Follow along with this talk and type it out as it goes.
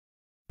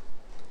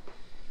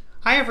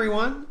Hi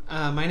everyone,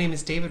 my name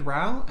is David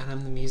Rao and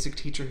I'm the music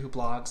teacher who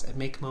blogs at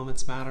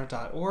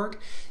makemomentsmatter.org.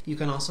 You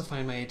can also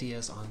find my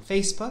ideas on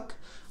Facebook,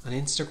 on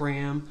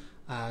Instagram,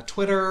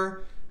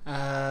 Twitter,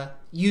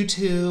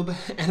 YouTube,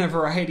 and a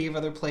variety of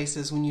other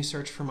places when you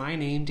search for my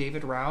name,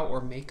 David Rao,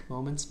 or Make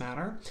Moments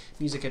Matter,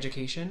 Music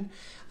Education.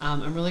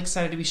 I'm really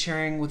excited to be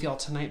sharing with y'all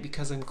tonight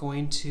because I'm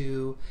going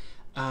to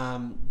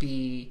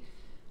be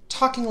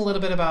talking a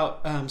little bit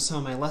about some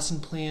of my lesson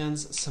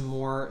plans, some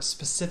more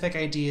specific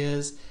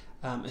ideas,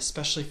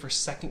 especially for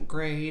second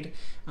grade.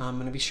 I'm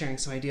going to be sharing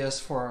some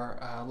ideas for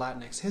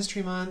Latinx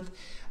History Month.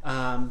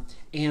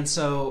 And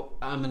so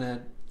I'm going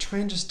to try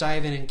and just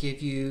dive in and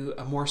give you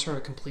a more sort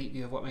of complete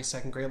view of what my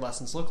second grade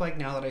lessons look like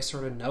now that I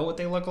sort of know what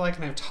they look like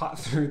and I've taught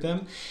through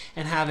them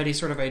and have any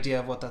sort of idea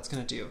of what that's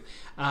going to do.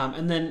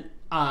 And then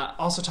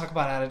also talk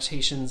about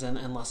adaptations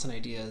and lesson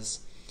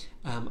ideas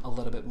a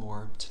little bit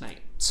more tonight.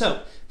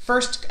 So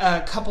first, a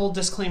couple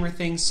disclaimer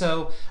things.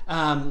 So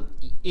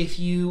if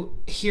you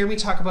hear me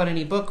talk about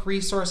any book,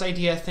 resource,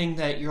 idea, thing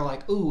that you're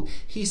like, ooh,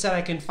 he said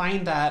I can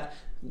find that,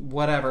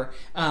 whatever.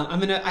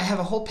 I have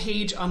a whole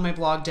page on my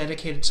blog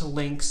dedicated to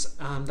links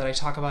that I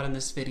talk about in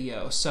this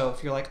video. So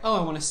if you're like,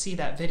 oh, I want to see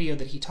that video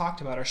that he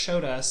talked about or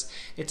showed us,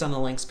 it's on the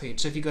links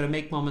page. So if you go to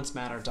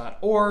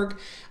makemomentsmatter.org,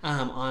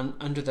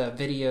 under the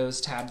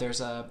videos tab,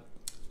 there's a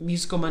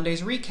Musical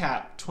Mondays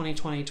Recap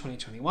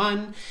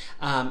 2020-2021.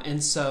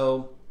 And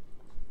so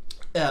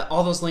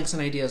all those links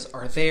and ideas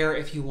are there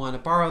if you want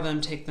to borrow them,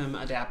 take them,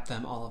 adapt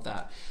them, all of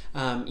that.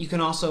 You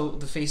can also,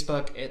 the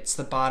Facebook, it's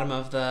the bottom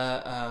of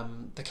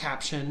the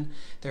caption.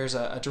 There's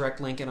a direct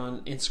link, and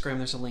on Instagram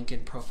there's a link in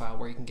profile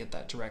where you can get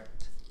that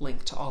direct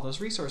link to all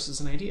those resources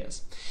and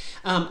ideas.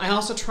 I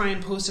also try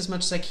and post as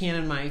much as I can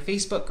in my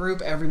Facebook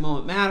group, Every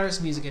Moment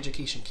Matters, Music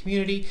Education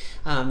Community.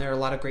 There are a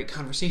lot of great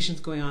conversations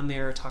going on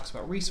there. It talks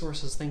about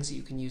resources, things that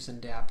you can use and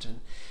adapt,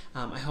 and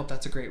I hope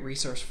that's a great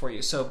resource for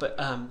you. So,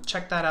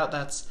 check that out.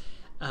 That's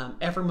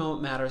Every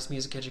Moment Matters,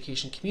 Music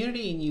Education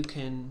Community, and you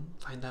can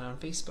find that on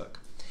Facebook.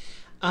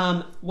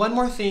 One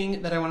more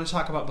thing that I want to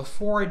talk about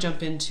before I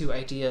jump into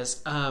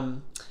ideas.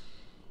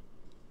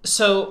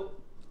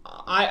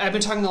 I've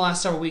been talking the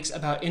last several weeks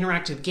about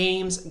interactive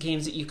games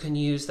that you can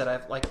use that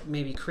I've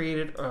maybe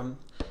created.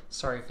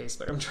 Sorry,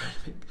 Facebook, I'm trying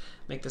to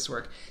make this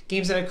work.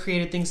 Games that I've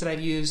created, things that I've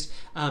used.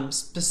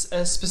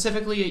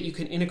 Specifically, you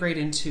can integrate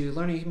into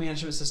learning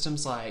management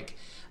systems like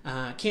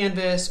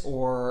Canvas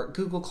or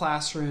Google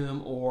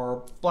Classroom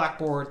or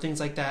Blackboard, things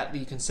like that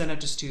you can send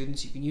out to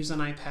students. You can use on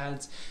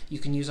iPads, you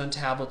can use on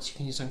tablets, you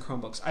can use on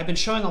Chromebooks. I've been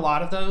showing a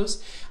lot of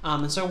those,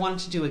 and so I wanted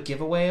to do a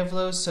giveaway of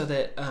those so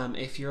that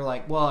if you're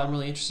like, well, I'm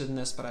really interested in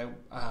this, but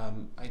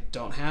I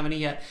don't have any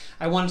yet,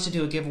 I wanted to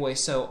do a giveaway.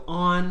 So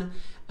on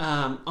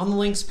the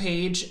links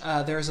page,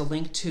 there's a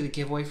link to the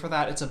giveaway for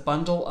that. It's a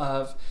bundle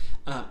of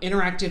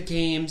interactive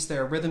games.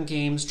 There are rhythm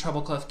games,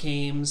 treble clef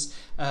games,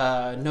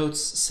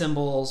 notes,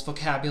 symbols,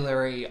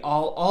 vocabulary,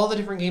 all the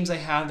different games I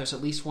have. There's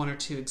at least one or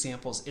two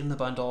examples in the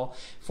bundle.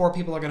 4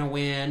 people are going to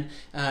win.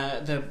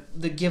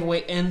 The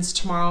giveaway ends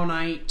tomorrow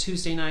night,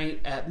 Tuesday night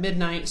at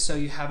midnight, so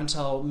you have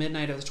until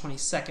midnight of the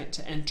 22nd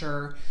to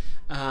enter.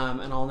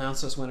 And I'll announce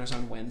those winners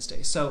on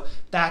Wednesday. So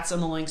that's on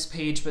the links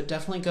page, but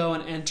definitely go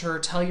and enter.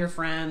 Tell your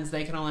friends,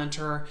 they can all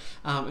enter,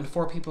 and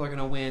 4 people are going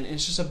to win. And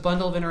it's just a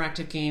bundle of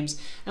interactive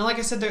games. And like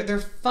I said, they're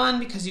fun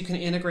because you can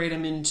integrate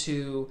them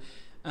into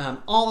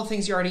all the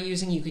things you're already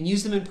using. You can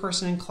use them in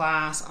person in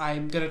class.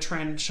 I'm going to try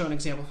and show an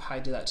example of how I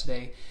do that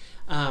today.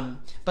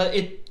 But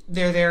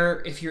they're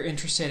there if you're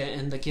interested,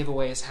 and the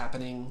giveaway is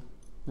happening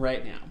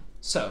right now.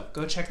 So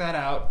go check that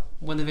out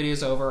when the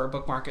video's over, or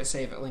bookmark it,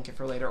 save it, link it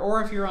for later.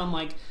 Or if you're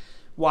on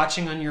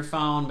watching on your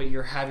phone, but you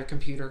have your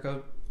computer,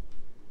 go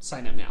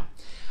sign up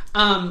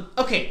now.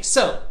 Okay,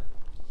 so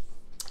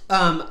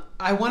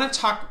I want to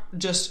talk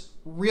just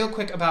real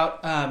quick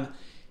about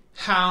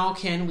how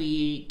can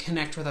we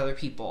connect with other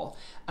people,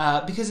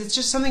 because it's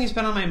just something that's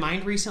been on my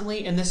mind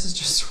recently, and this is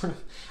just sort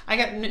of, I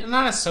got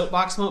not a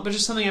soapbox moment, but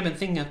just something I've been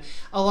thinking of.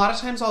 A lot of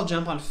times I'll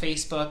jump on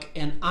Facebook,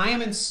 and I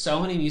am in so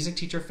many music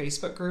teacher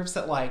Facebook groups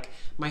that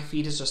my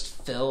feed is just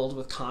filled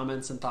with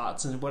comments and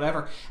thoughts and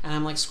whatever, and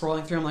I'm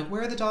scrolling through, I'm like,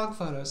 where are the dog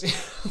photos?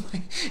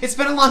 It's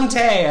been a long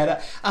day,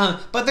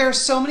 but there are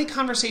so many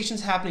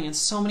conversations happening, and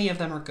so many of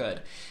them are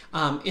good.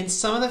 In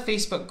some of the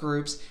Facebook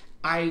groups,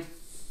 I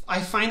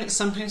find that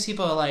sometimes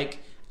people are like,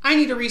 I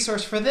need a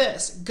resource for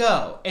this,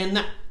 go.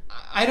 And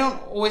I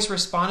don't always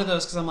respond to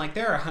those because I'm like,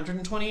 there are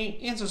 120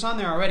 answers on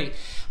there already.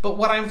 But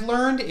what I've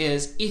learned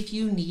is if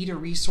you need a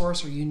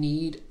resource or you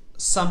need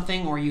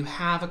something or you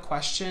have a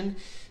question,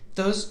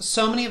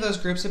 so many of those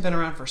groups have been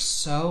around for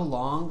so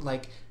long,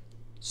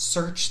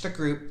 search the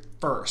group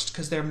first,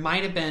 because there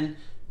might have been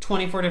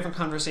 24 different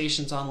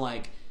conversations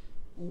on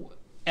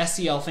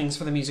SEL things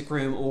for the music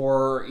room,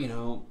 or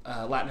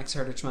Latinx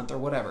Heritage Month or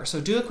whatever.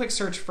 So do a quick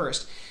search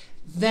first.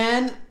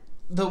 Then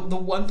the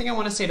one thing I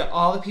want to say to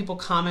all the people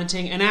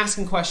commenting and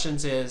asking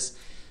questions is,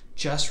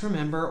 just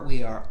remember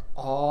we are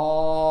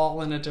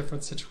all in a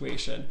different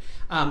situation.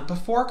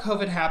 Before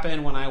COVID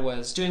happened, when I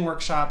was doing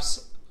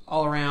workshops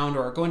all around,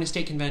 or going to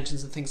state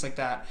conventions and things like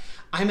that,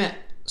 I met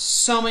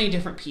so many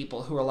different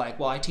people who are like,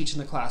 well, I teach in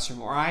the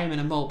classroom, or I am in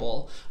a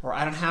mobile, or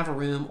I don't have a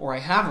room, or I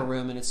have a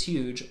room and it's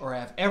huge, or I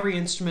have every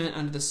instrument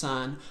under the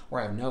sun, or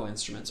I have no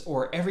instruments,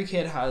 or every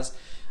kid has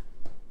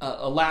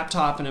a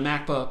laptop and a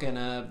MacBook and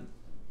a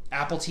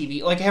Apple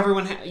TV. Like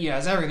everyone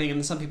has everything,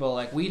 and some people are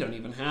like, we don't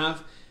even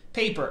have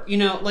paper. You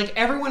know, like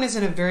everyone is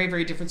in a very,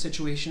 very different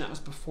situation. That was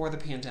before the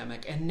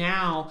pandemic, and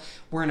now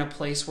we're in a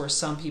place where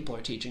some people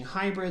are teaching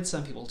hybrid,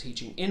 some people are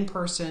teaching in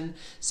person,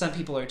 some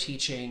people are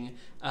teaching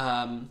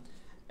only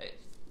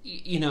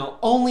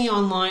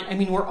online. I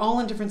mean, we're all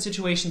in different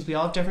situations. We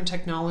all have different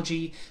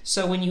technology.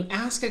 So when you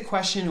ask a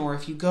question, or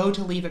if you go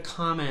to leave a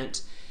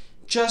comment,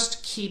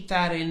 just keep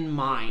that in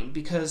mind,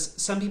 because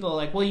some people are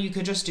like, well, you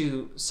could just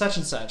do such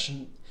and such,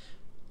 and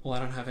well, I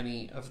don't have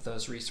any of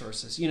those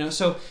resources,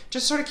 so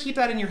just sort of keep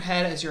that in your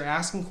head as you're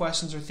asking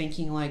questions or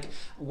thinking like,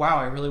 wow,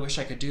 I really wish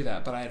I could do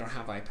that, but I don't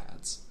have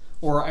iPads.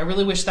 Or I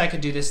really wish that I could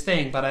do this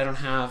thing, but I don't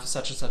have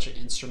such and such an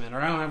instrument,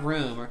 or I don't have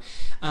room. Or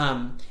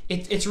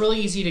it's really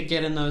easy to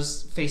get in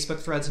those Facebook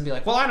threads and be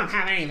like, well, I don't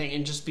have anything,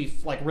 and just be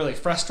like really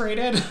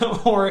frustrated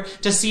or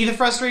to see the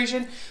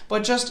frustration.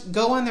 But just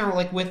go in there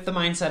like with the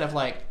mindset of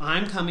like,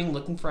 I'm coming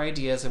looking for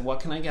ideas, and what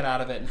can I get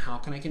out of it, and how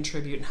can I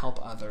contribute and help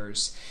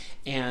others,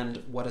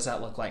 and what does that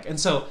look like? And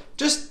so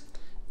just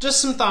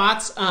some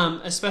thoughts,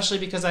 especially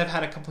because I've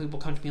had a couple people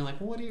come to me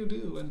like, well, what do you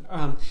do?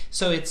 And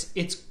so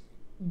it's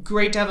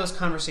great to have those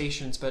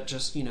conversations, but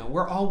just,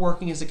 we're all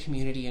working as a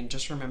community, and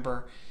just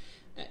remember,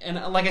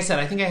 and like I said,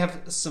 I think I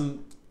have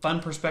some fun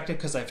perspective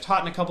because I've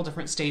taught in a couple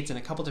different states in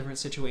a couple different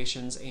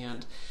situations,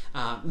 and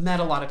met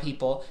a lot of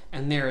people,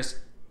 and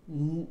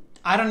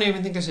I don't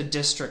even think there's a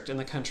district in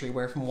the country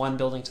where from one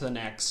building to the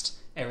next,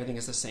 everything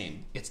is the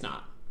same. It's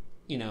not,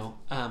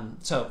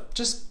 so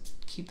just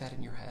keep that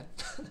in your head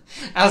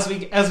as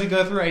we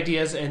go through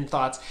ideas and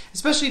thoughts,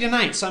 especially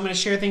tonight. So I'm going to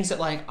share things that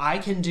like I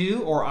can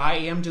do, or I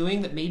am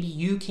doing, that maybe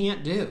you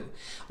can't do,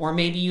 or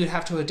maybe you'd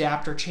have to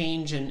adapt or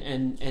change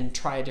and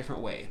try a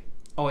different way.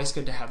 Always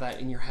good to have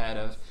that in your head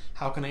of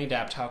how can I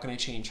adapt, how can I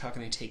change, how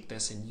can I take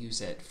this and use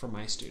it for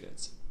my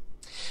students.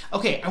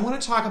 Okay, I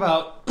want to talk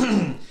about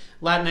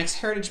Latinx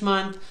Heritage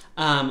Month.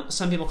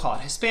 Some people call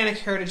it Hispanic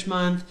Heritage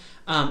Month.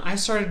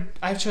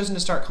 I've chosen to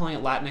start calling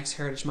it Latinx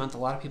Heritage Month. A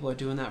lot of people are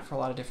doing that for a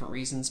lot of different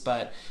reasons,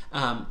 but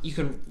you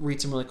can read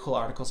some really cool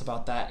articles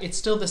about that. It's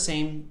still the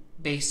same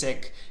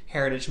basic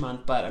Heritage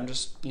Month, but I'm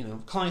just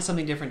calling it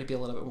something different to be a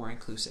little bit more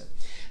inclusive.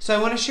 So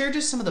I want to share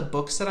just some of the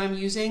books that I'm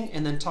using,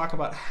 and then talk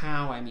about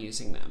how I'm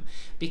using them,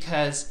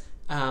 because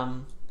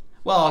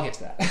well, I'll get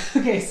to that.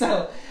 Okay,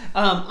 so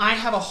I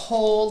have a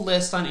whole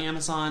list on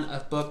Amazon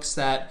of books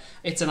that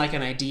it's like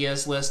an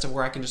ideas list of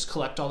where I can just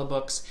collect all the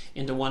books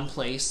into one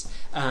place,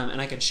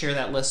 and I can share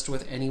that list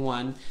with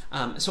anyone.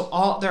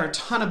 So there are a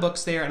ton of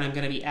books there, and I'm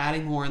going to be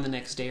adding more in the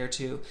next day or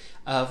two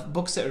of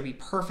books that would be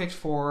perfect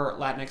for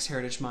Latinx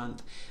Heritage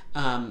Month,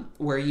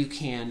 where you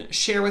can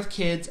share with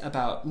kids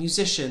about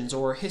musicians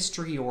or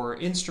history or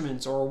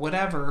instruments or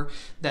whatever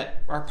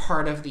that are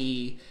part of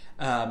the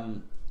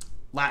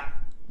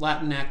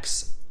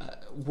Latinx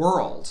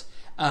world,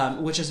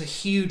 which is a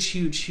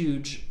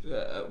huge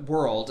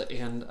world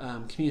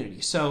and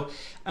community. So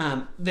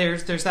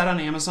there's that on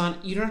Amazon.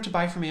 You don't have to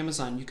buy from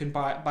Amazon. You can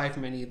buy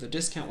from any of the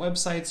discount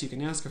websites. You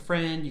can ask a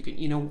friend. You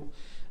can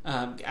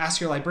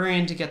ask your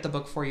librarian to get the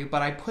book for you.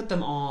 But I put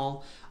them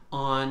all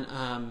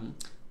on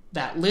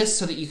that list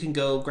so that you can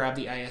go grab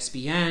the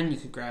ISBN. You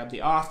can grab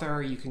the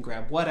author. You can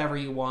grab whatever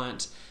you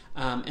want.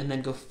 And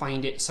then go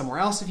find it somewhere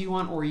else if you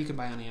want, or you can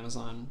buy on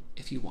Amazon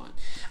if you want.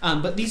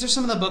 But these are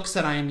some of the books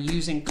that I'm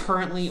using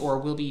currently, or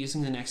will be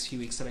using the next few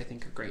weeks, that I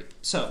think are great.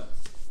 So,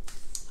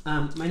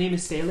 my name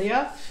is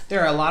Celia.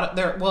 There aren't a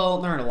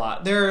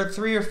lot. There are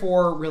 3 or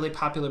 4 really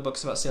popular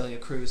books about Celia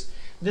Cruz.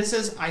 This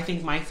is, I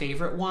think, my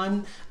favorite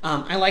one.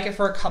 I like it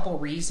for a couple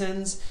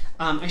reasons.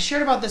 I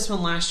shared about this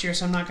one last year,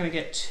 so I'm not going to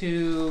get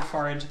too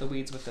far into the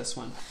weeds with this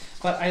one.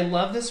 But I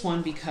love this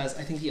one because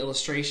I think the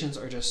illustrations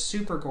are just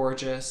super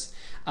gorgeous.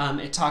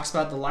 It talks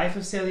about the life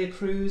of Celia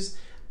Cruz.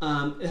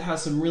 It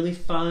has some really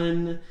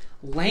fun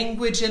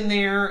language in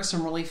there,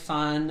 some really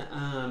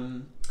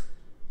fun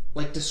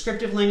like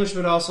descriptive language,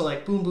 but also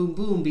like boom, boom,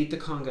 boom, beat the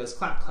congas,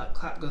 clap, clap,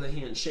 clap, go the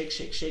hands, shake,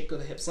 shake, shake, go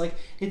the hips. Like,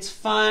 it's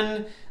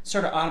fun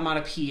sort of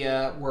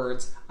onomatopoeia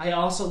words. I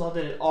also love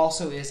that it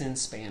also is in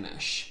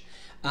Spanish,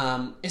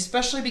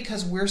 especially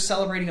because we're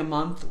celebrating a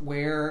month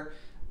where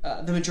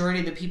the majority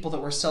of the people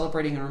that we're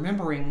celebrating and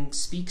remembering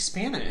speak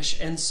Spanish.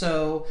 And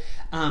so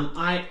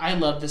I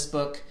love this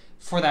book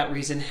for that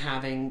reason,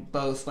 having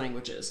both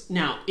languages.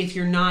 Now, if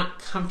you're not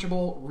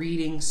comfortable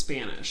reading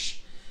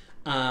Spanish,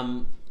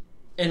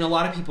 and a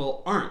lot of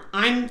people aren't,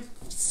 I'm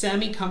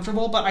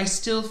semi-comfortable, but I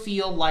still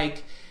feel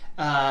like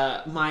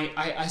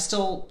I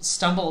still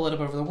stumble a little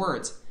bit over the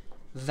words.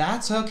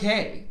 That's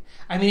okay.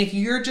 I mean, if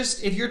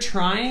you're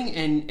trying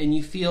and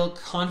you feel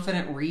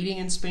confident reading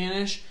in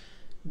Spanish,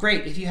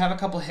 great. If you have a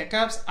couple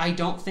hiccups, I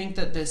don't think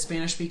that the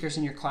Spanish speakers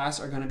in your class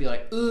are going to be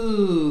like,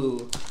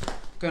 ooh,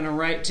 going to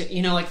write to,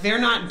 you know, like they're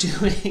not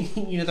doing,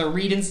 you know, the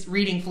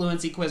reading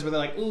fluency quiz where they're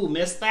like, ooh,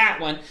 missed that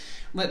one.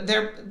 But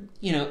they're,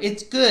 you know,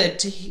 it's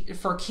good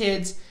for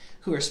kids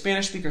who are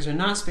Spanish speakers or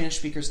not Spanish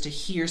speakers to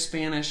hear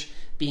Spanish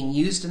being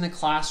used in the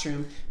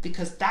classroom,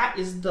 because that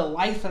is the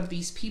life of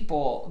these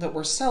people that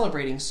we're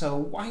celebrating. So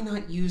why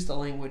not use the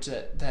language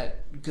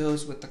that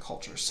goes with the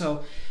culture?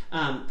 So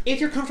if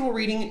you're comfortable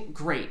reading,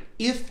 great.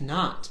 If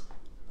not,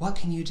 what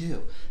can you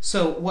do?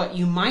 So what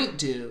you might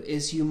do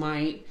is you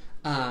might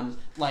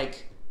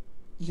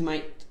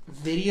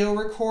video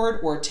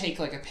record or take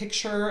like a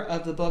picture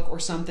of the book or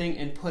something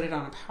and put it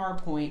on a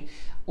PowerPoint,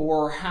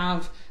 or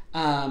have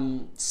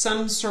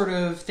some sort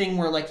of thing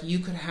where like you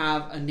could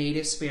have a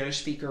native Spanish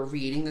speaker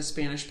reading the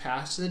Spanish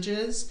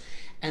passages,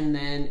 and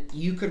then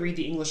you could read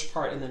the English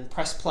part and then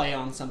press play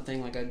on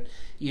something like a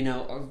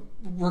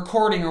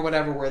recording or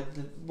whatever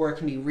where it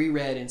can be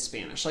reread in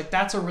Spanish. Like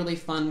that's a really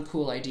fun,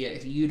 cool idea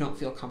if you don't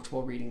feel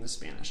comfortable reading the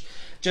Spanish,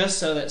 just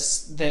so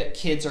that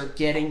kids are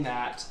getting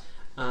that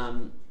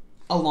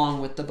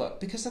along with the book,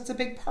 because that's a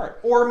big part.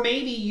 Or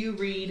maybe you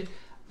read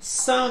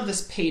some of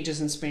the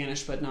pages in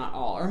Spanish, but not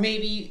all. Or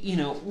maybe, you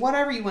know,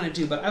 whatever you want to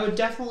do. But I would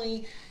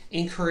definitely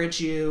encourage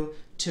you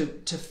to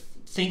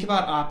think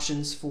about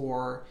options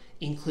for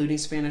including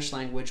Spanish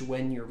language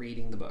when you're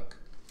reading the book.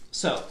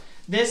 So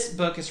this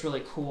book is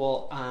really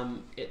cool.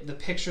 The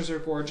pictures are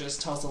gorgeous.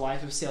 Tells the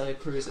life of Celia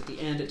Cruz. At the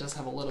end, it does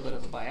have a little bit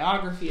of a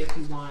biography if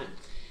you want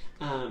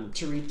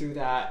to read through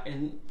that.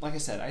 And like I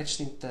said, I just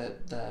think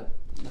the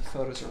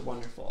photos are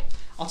wonderful.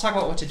 I'll talk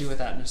about what to do with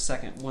that in a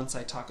second once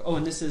I talk. Oh,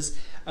 and this is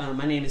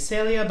My Name is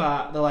Celia,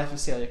 by The Life of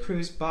Celia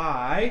Cruz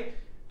by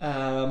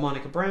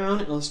Monica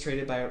Brown,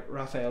 illustrated by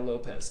Rafael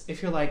Lopez.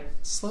 If you're like,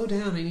 slow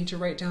down, I need to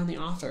write down the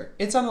author,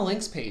 it's on the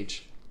links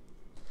page.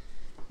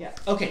 Yeah,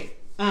 okay.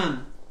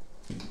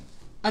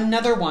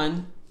 Another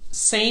one,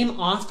 same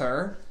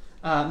author,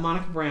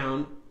 Monica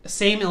Brown,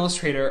 same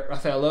illustrator,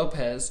 Rafael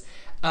Lopez,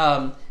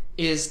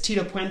 is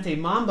Tito Puente,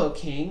 Mambo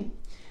King.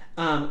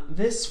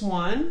 This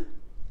one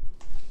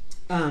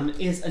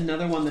is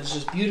another one that's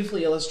just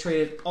beautifully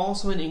illustrated,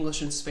 also in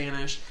English and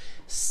Spanish.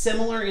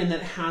 Similar in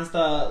that it has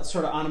the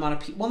sort of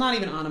onomatopoeia, well, not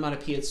even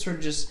onomatopoeia, it's sort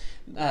of just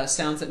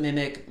sounds that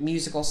mimic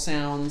musical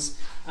sounds.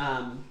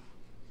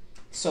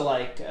 So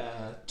like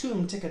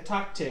toom tick a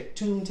tock tick,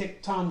 toom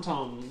tick tom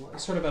tom,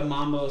 sort of a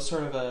mambo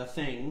sort of a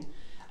thing.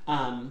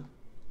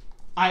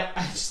 I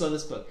just love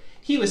this book.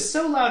 He was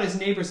so loud his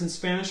neighbors in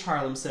Spanish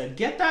Harlem said,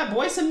 "Get that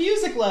boy some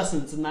music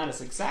lessons," and that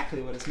is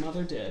exactly what his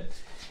mother did.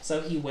 So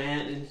he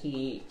went and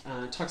he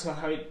talks about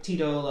how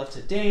Tito loved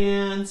to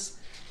dance.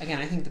 Again,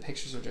 I think the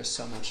pictures are just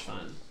so much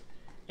fun.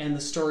 And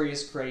the story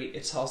is great.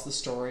 It tells the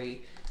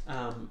story,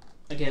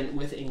 again,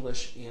 with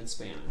English and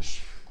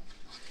Spanish.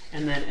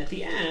 And then at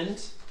the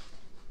end,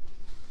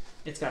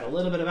 it's got a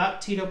little bit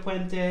about Tito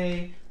Puente,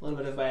 a little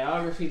bit of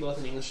biography, both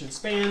in English and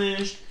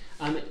Spanish.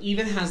 It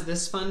even has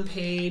this fun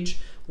page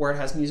where it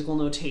has musical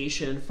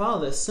notation.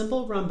 Follow this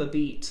simple rumba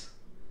beat.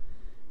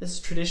 This is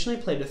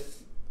traditionally played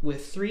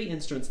with three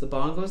instruments: the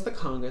bongos, the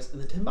congas, and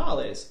the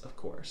timbales, of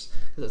course,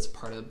 because that's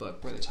part of the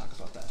book where they talk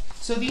about that.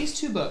 So these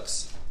two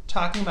books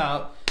talking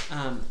about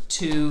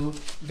two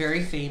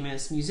very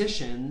famous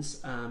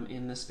musicians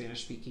in the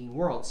Spanish-speaking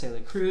world,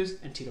 Celia Cruz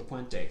and Tito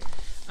Puente.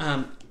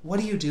 What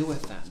do you do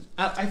with them?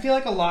 I feel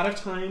like a lot of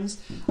times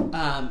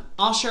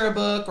I'll share a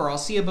book or I'll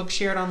see a book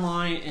shared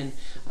online, and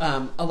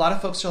a lot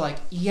of folks are like,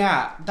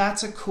 yeah,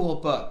 that's a cool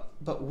book,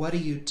 but what do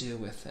you do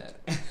with it?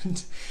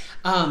 And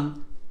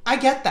I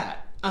get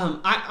that.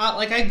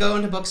 I go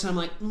into books and I'm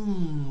like,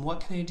 what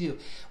can I do?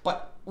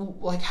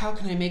 How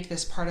can I make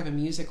this part of a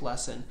music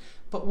lesson?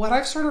 But what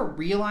I've sort of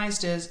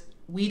realized is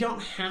we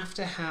don't have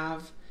to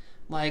have,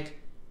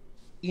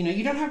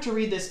 you don't have to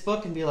read this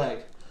book and be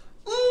like,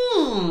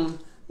 well,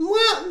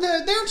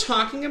 they're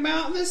talking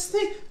about this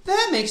thing.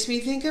 That makes me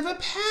think of a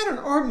pattern,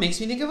 or it makes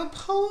me think of a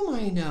poem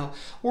I know.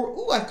 Or,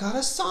 ooh, I've got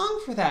a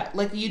song for that.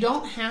 Like, you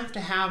don't have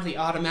to have the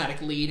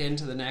automatic lead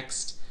into the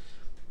next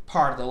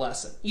part of the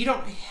lesson. You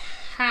don't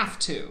have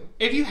to.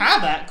 If you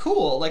have that,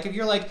 cool. Like, if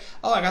you're like,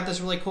 oh, I got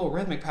this really cool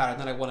rhythmic pattern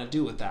that I want to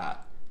do with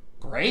that,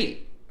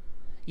 great.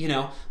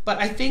 But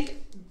I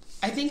think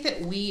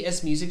that we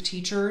as music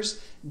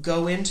teachers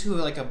go into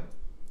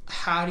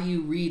how do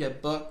you read a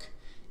book?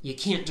 You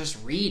can't just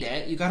read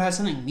it. You got to have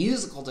something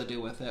musical to do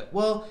with it.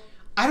 Well,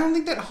 I don't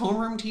think that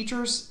homeroom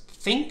teachers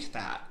think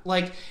that.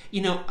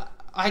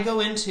 I go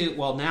into,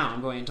 now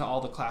I'm going into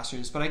all the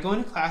classrooms, but I go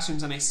into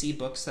classrooms and I see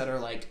books that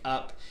are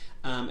up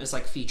as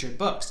featured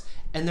books,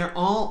 and they're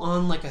all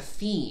on a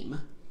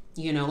theme,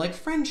 like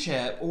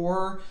friendship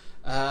or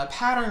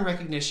pattern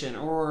recognition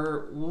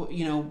or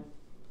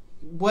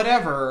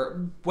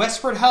whatever,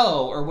 Westward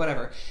Ho or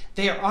whatever.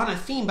 They are on a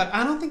theme, but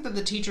I don't think that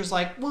the teacher's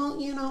like,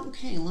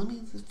 okay, let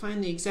me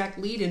find the exact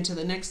lead into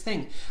the next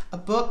thing. A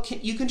book,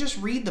 you can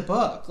just read the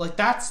book.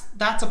 That's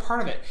a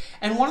part of it.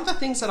 And one of the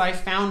things that I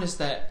found is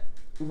that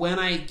when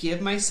I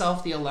give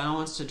myself the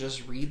allowance to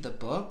just read the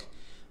book,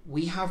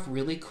 we have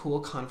really cool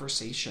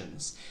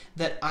conversations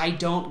that I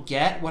don't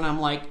get when I'm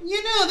like,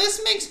 you know,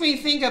 this makes me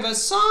think of a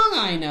song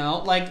I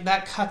know. Like,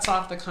 that cuts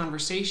off the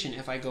conversation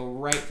if I go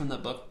right from the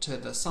book to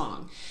the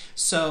song.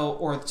 So,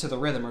 or to the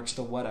rhythm or to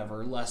the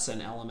whatever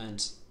lesson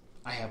element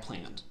I have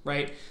planned,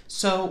 right?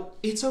 So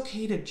it's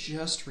okay to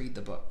just read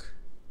the book,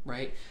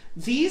 right?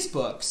 These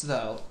books,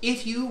 though,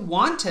 if you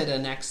wanted a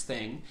next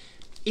thing,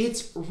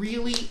 it's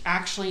really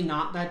actually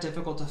not that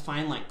difficult to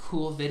find like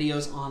cool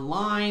videos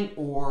online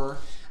or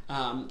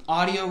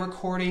audio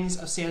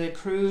recordings of Celia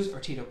Cruz or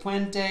Tito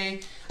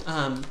Puente.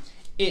 And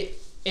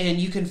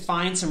you can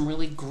find some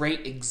really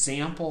great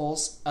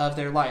examples of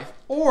their life.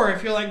 Or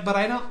if you're like, but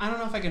I don't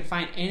know if I can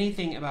find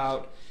anything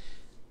about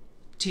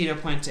Tito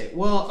Puente.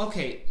 Well,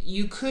 okay,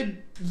 you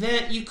could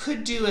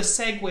do a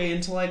segue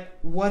into like,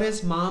 what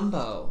is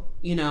mambo,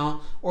 you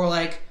know, or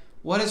like,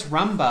 what is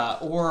rumba,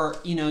 or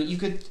you know, you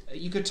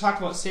could talk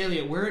about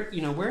Celia.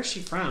 Where is she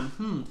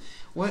from?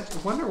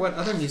 Wonder what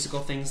other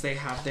musical things they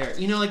have there.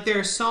 You know, like there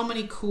are so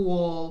many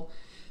cool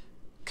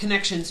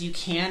connections you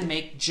can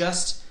make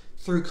just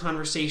through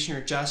conversation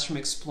or just from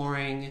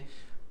exploring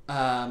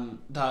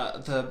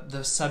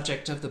the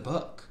subject of the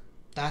book.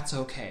 That's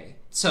okay.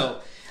 So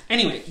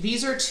anyway,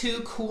 these are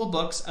two cool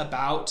books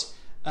about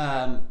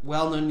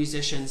well-known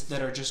musicians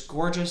that are just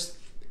gorgeous.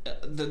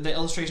 The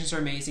illustrations are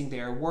amazing. They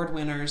are award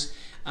winners,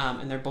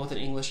 and they're both in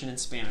English and in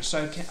Spanish.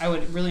 So I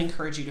would really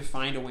encourage you to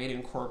find a way to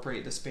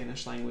incorporate the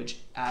Spanish language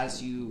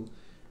as you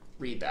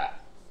read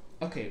that.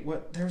 Okay,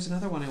 there's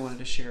another one I wanted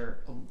to share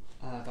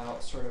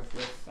about sort of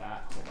with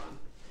that. Hold on.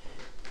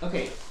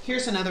 Okay,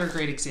 here's another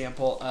great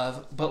example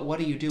of, but what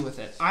do you do with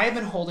it? I have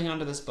been holding on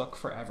to this book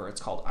forever.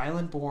 It's called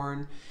Island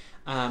Born.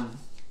 And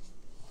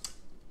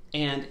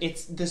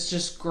it's this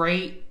just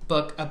great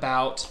book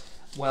about,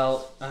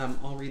 well,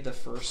 I'll read the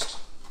first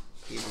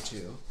page or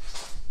two.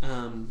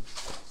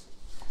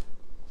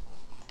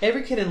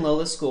 Every kid in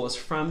Lola's school was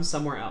from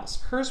somewhere else.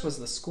 Hers was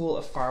the school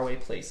of faraway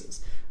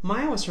places.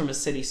 Maya was from a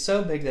city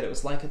so big that it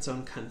was like its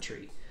own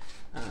country.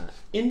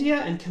 India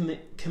and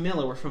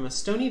Camilla were from a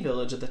stony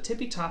village at the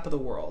tippy top of the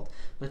world.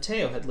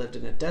 Mateo had lived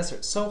in a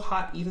desert so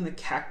hot even the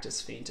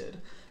cactus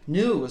fainted.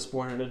 Nu was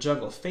born in a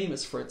jungle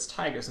famous for its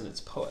tigers and its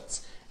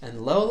poets.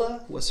 And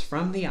Lola was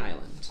from the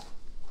island.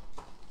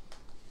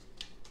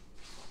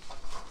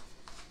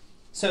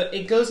 So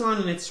it goes on,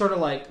 and it's sort of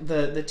like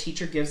the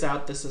teacher gives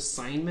out this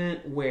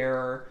assignment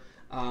where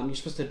you're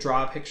supposed to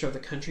draw a picture of the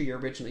country you're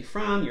originally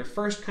from, your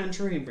first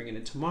country, and bring it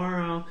in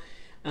tomorrow.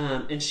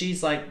 And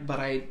she's like, but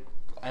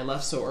I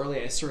left so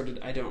early,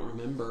 I don't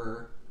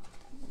remember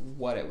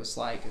what it was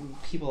like. And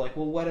people are like,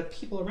 well, what do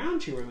people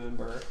around you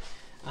remember?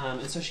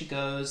 And so she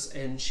goes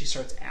and she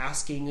starts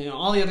asking, you know,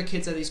 all the other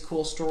kids have these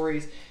cool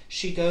stories.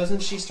 She goes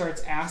and she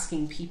starts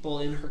asking people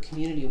in her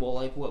community, well,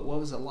 like, what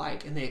was it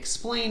like? And they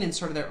explain in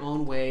sort of their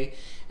own way.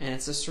 And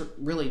it's a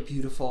really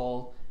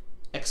beautiful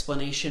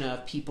explanation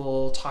of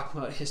people talking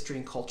about history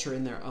and culture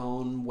in their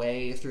own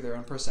way through their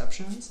own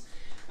perceptions.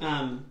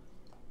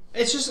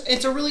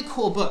 It's a really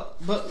cool book.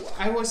 But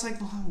I was like,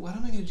 well, what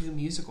am I going to do a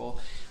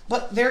musical?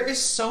 But there is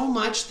so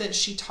much that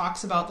she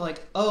talks about,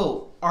 like,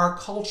 oh, our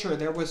culture,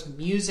 there was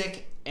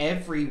music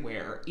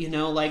everywhere, you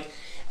know, like,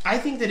 I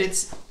think that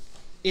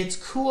it's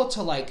cool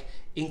to, like,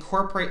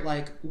 incorporate,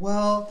 like,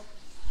 well,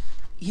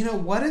 you know,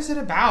 what is it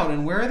about,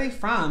 and where are they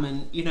from,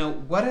 and, you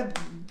know,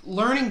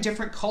 learning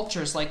different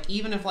cultures, like,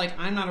 even if, like,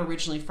 I'm not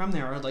originally from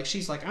there, or, like,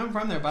 she's like, I'm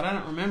from there, but I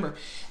don't remember,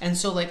 and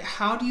so, like,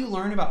 how do you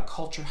learn about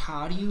culture?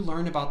 How do you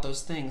learn about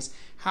those things?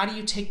 How do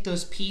you take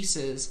those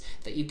pieces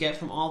that you get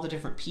from all the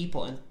different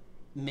people and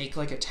make,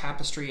 like, a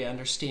tapestry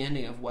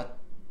understanding of what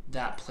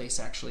that place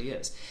actually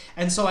is?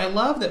 And so I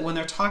love that when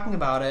they're talking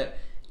about it,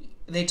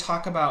 they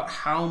talk about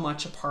how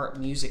much a part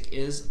music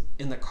is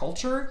in the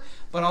culture,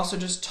 but also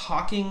just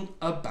talking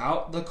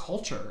about the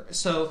culture.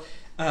 So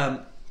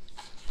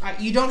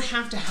you don't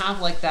have to have,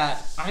 like,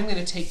 that, I'm going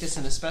to take this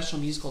in a special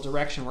musical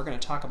direction, we're going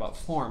to talk about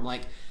form.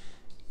 Like,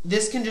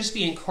 this can just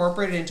be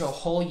incorporated into a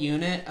whole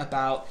unit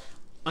about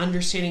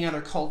understanding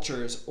other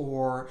cultures,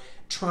 or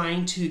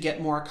trying to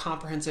get more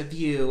comprehensive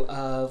view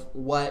of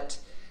what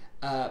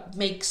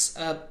makes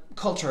a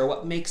culture,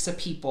 what makes a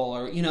people,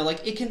 or, you know,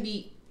 like, it can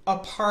be a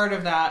part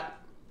of that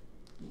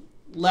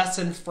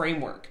lesson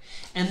framework.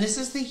 And this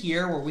is the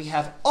year where we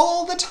have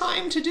all the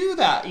time to do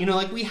that. You know,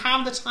 like, we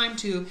have the time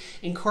to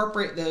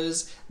incorporate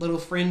those little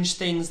fringe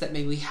things that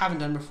maybe we haven't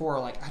done before.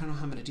 Like, I don't know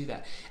how I'm going to do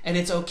that. And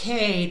it's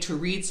okay to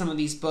read some of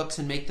these books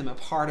and make them a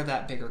part of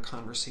that bigger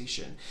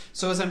conversation.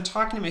 So as I'm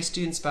talking to my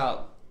students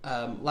about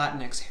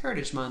Latinx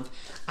Heritage Month,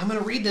 I'm going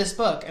to read this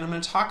book, and I'm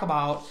going to talk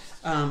about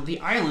the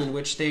island,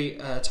 which they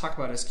talk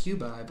about as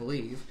Cuba, I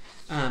believe.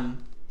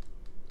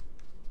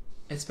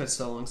 It's been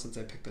so long since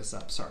I picked this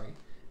up, sorry.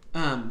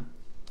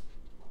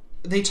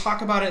 They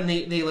talk about it, and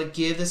they like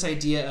give this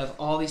idea of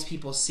all these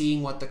people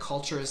seeing what the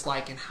culture is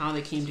like and how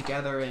they came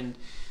together, and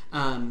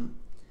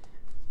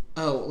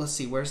oh, let's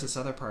see, where's this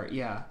other part?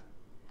 Yeah.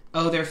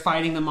 Oh, they're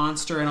fighting the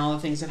monster and all the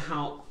things, and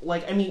how,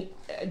 like, I mean,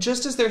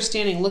 just as they're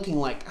standing looking,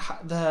 like,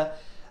 the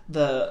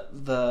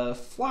the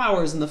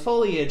flowers and the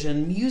foliage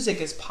and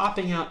music is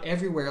popping out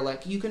everywhere.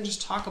 Like, you can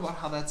just talk about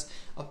how that's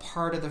a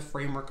part of the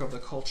framework of the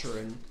culture.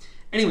 And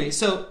anyway,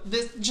 so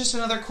this just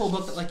another cool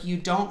book that, like, you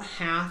don't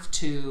have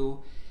to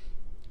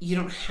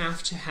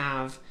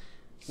have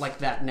like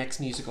that next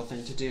musical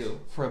thing to do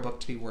for a book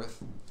to be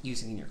worth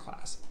using in your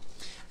class.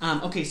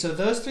 Okay, so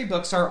those 3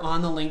 books are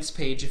on the links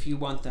page if you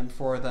want them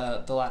for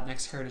the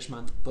Latinx Heritage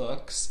Month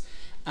books.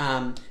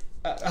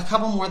 A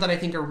couple more that I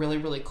think are really,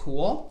 really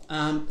cool.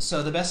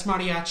 So The Best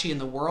Mariachi in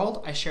the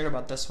World, I shared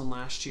about this one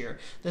last year.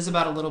 This is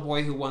about a little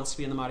boy who wants to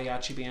be in the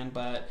mariachi band,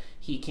 but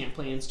he can't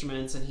play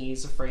instruments and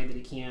he's afraid that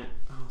he can't.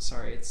 Oh,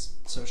 sorry, it's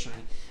so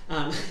shiny.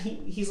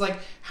 He's like,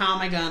 how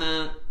am I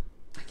gonna...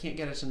 I can't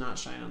get it to not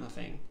shine on the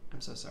thing.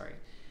 I'm so sorry.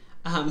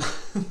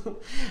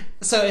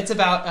 So it's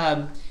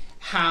about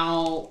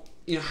how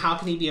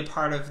can he be a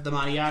part of the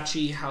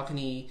mariachi? How can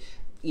he,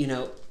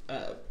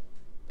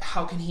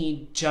 how can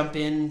he jump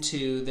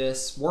into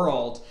this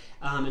world?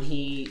 And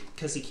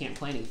because he can't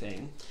play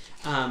anything,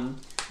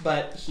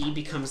 but he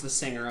becomes the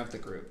singer of the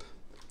group.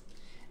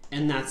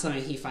 And that's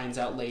something he finds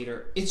out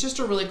later. It's just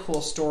a really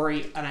cool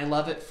story, and I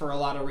love it for a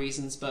lot of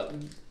reasons, but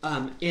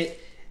it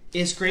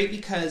is great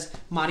because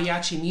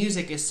mariachi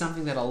music is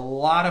something that a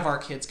lot of our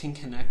kids can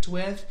connect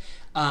with.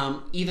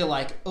 Either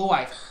like, oh,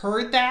 I've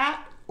heard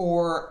that,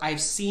 or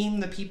I've seen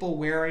the people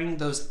wearing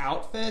those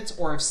outfits,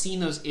 or I've seen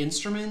those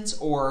instruments,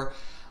 or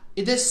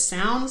this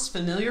sounds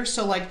familiar.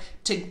 So like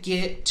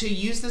to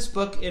use this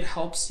book, it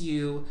helps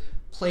you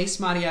place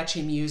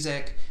mariachi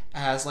music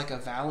as like a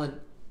valid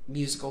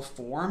musical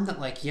form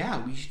that, like,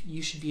 yeah,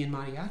 you should be in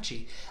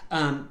mariachi,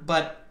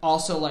 but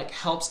also like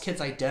helps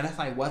kids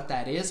identify what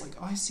that is. Like,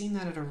 oh, I've seen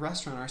that at a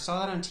restaurant, or I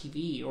saw that on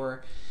TV,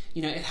 or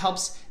it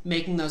helps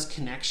making those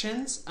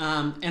connections.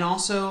 And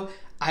also,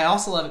 I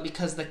also love it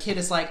because the kid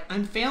is like,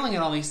 I'm failing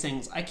at all these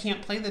things. I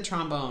can't play the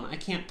trombone. I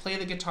can't play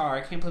the guitar.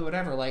 I can't play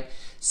whatever. Like,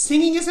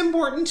 singing is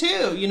important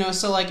too,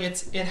 So like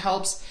it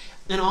helps.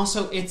 And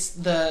also, it's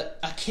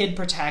a kid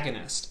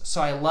protagonist.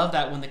 So I love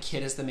that when the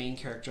kid is the main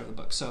character of the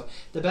book. So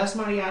The Best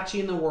Mariachi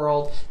in the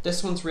World.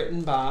 This one's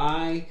written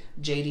by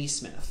J.D.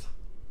 Smith.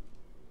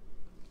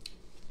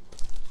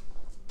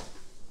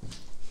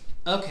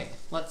 Okay,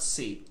 let's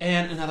see.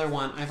 And another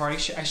one. I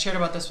shared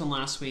about this one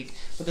last week,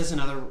 but this is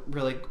another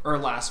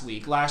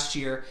last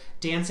year.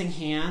 Dancing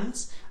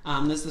Hands.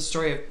 This is the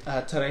story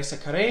of Teresa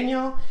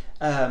Carreño.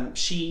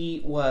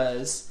 She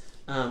was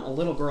a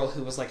little girl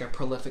who was like a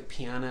prolific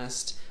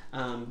pianist.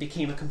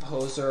 Became a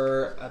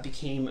composer,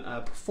 became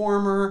a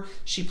performer.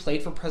 She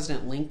played for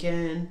President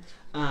Lincoln.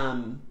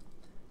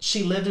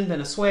 She lived in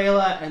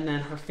Venezuela, and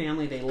then her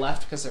family, they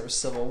left because there was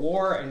civil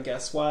war, and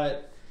guess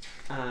what?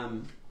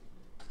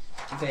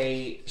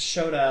 They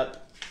showed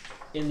up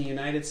in the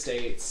United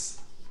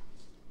States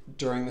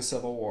during the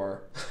Civil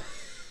War.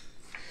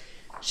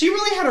 She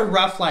really had a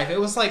rough life. It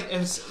was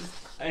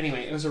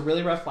a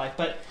really rough life,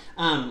 but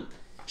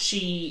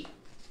she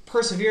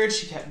persevered.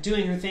 She kept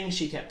doing her thing.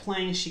 She kept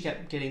playing. She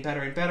kept getting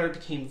better and better.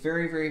 Became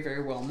very, very,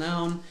 very well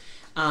known.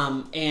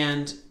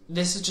 And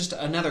this is just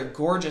another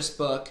gorgeous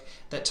book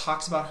that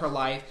talks about her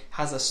life.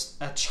 Has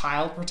a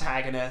child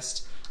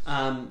protagonist.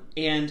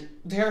 And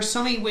there are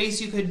so many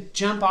ways you could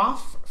jump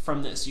off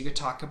from this. You could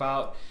talk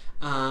about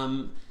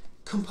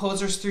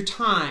composers through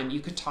time.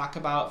 You could talk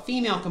about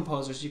female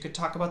composers. You could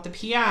talk about the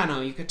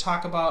piano. You could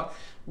talk about,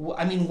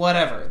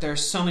 whatever. There are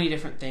so many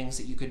different things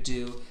that you could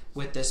do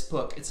with this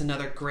book. It's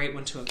another great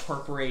one to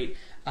incorporate,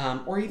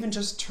 or even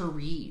just to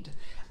read,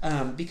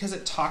 because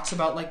it talks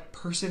about like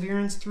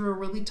perseverance through a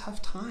really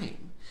tough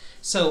time.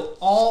 So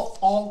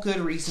all good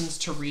reasons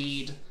to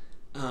read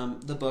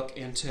the book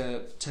and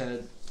to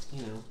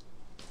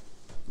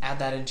add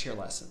that into your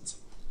lessons.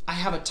 I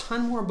have a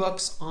ton more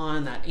books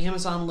on that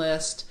Amazon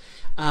list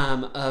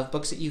of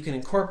books that you can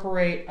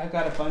incorporate. I've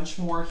got a bunch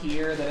more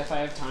here that if I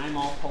have time,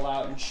 I'll pull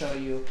out and show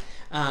you.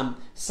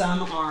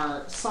 Some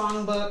are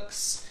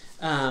songbooks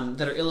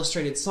that are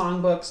illustrated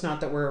songbooks,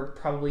 not that we're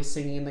probably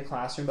singing in the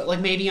classroom, but like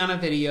maybe on a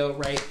video,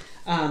 right?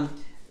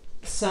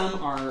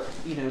 Some are,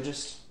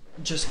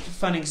 just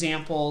fun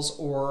examples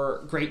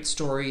or great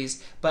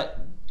stories,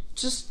 but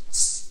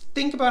just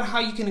think about how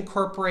you can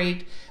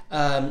incorporate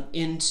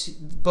into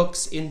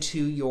books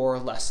into your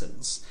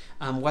lessons,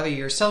 whether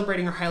you're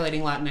celebrating or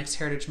highlighting Latinx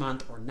Heritage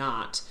Month or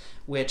not,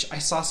 which I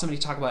saw somebody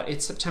talk about.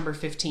 It's September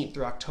 15th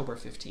through October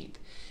 15th.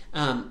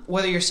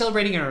 Whether you're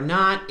celebrating it or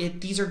not,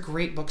 these are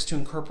great books to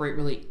incorporate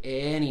really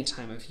any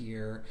time of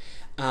year,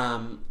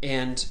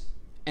 and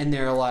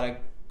there are a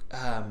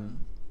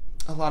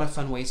lot of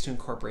fun ways to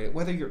incorporate it,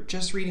 whether you're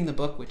just reading the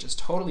book, which is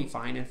totally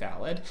fine and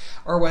valid,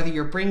 or whether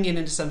you're bringing it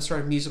into some sort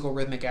of musical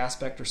rhythmic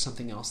aspect or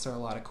something else. There are a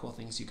lot of cool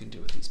things you can do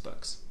with these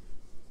books.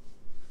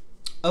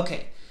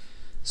 Okay,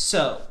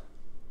 so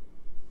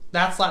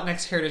that's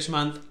Latinx Heritage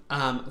Month.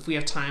 If we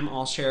have time,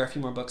 I'll share a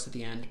few more books at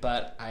the end,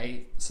 but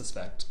I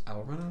suspect I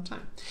will run out of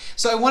time.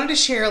 So I wanted to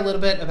share a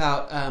little bit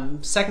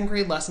about second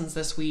grade lessons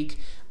this week,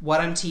 what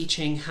I'm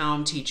teaching, how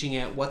I'm teaching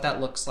it, what that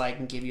looks like,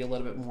 and give you a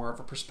little bit more of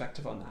a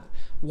perspective on that.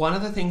 One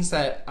of the things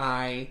that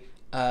I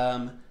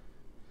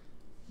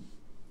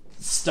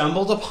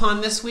stumbled upon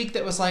this week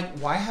that was like,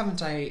 why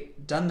haven't I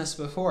done this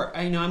before?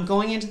 I'm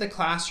going into the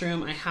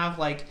classroom. I have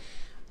like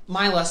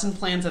my lesson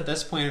plans at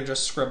this point are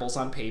just scribbles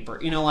on paper,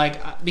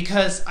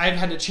 because I've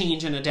had to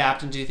change and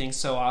adapt and do things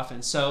so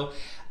often. So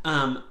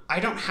I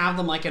don't have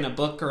them like in a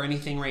book or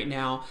anything right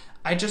now.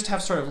 I just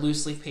have sort of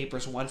loose leaf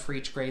papers, one for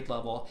each grade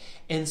level.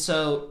 And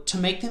so to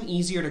make them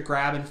easier to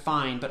grab and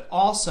find, but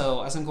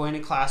also as I'm going to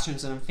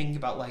classrooms and I'm thinking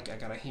about like, I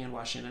got to hand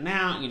wash in and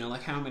out,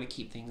 like how I'm going to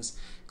keep things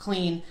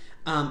clean.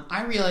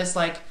 I realized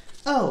like,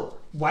 oh,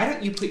 why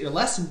don't you put your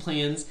lesson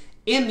plans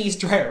in these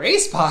dry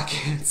erase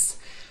pockets?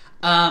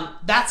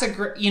 That's a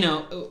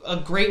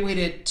great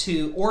way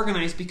to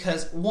organize,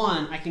 because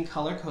one, I can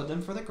color code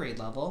them for the grade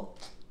level.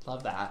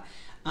 Love that.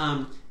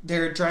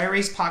 They're dry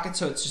erase pockets,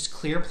 so it's just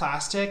clear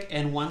plastic,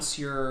 and once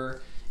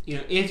you're,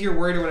 if you're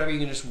worried or whatever, you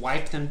can just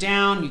wipe them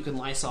down. You can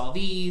Lysol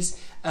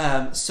these.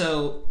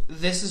 So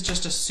this is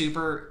just a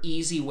super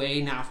easy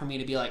way now for me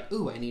to be like,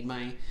 ooh, I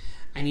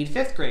need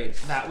fifth grade.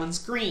 That one's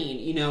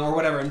green, or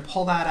whatever, and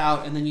pull that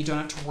out, and then you don't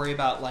have to worry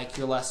about like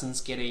your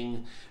lessons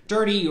getting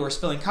dirty or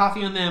spilling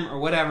coffee on them or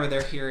whatever.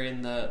 They're here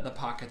in the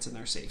pockets and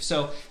they're safe.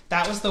 So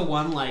that was the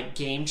one like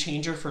game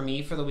changer for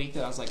me for the week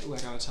that I was like, ooh, I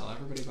gotta tell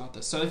everybody about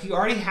this. So if you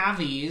already have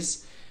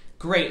these,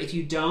 great. If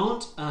you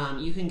don't,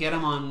 you can get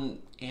them on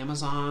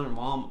Amazon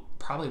or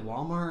probably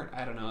Walmart.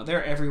 I don't know.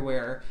 They're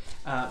everywhere.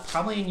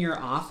 Probably in your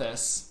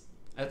office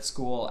at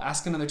school.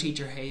 Ask another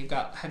teacher, hey,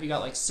 have you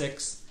got like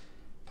 6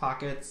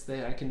 pockets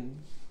that I can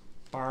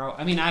borrow?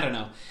 I don't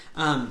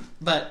know.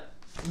 But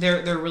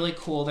they're really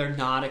cool. They're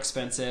not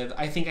expensive.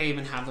 I think I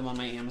even have them on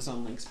my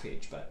Amazon links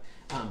page. But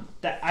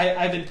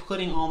I've been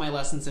putting all my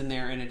lessons in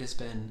there, and it has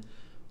been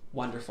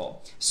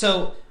wonderful.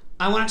 So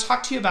I want to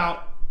talk to you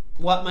about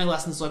what my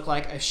lessons look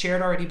like. I've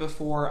shared already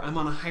before. I'm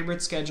on a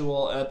hybrid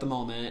schedule at the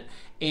moment,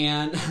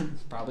 and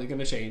probably going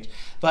to change.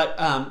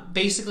 But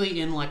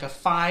basically in like a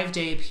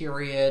 5-day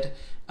period,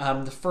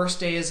 the first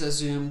day is a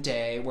Zoom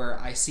day where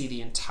I see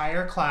the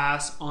entire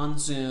class on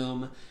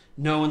Zoom.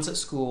 No one's at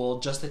school,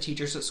 just the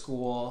teachers at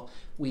school.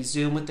 We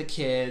Zoom with the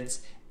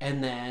kids,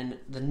 and then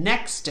the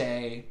next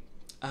day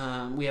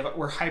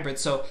we're hybrid.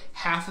 So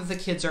half of the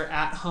kids are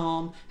at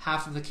home,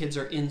 half of the kids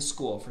are in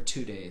school for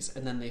 2 days,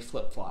 and then they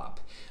flip-flop.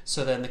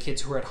 So then the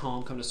kids who are at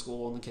home come to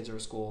school, and the kids who are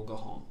at school go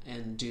home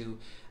and do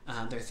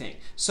their thing.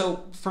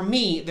 So for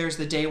me, there's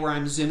the day where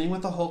I'm Zooming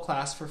with the whole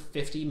class for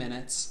 50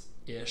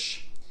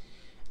 minutes-ish.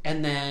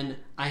 And then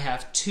I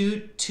have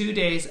two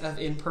days of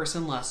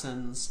in-person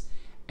lessons,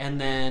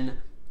 and then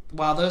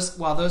while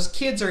those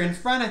kids are in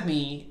front of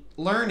me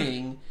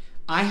learning,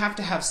 I have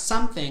to have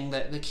something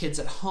that the kids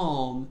at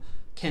home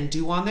can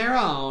do on their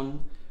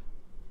own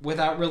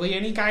without really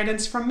any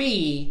guidance from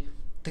me.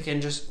 They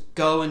can just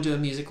go and do a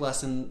music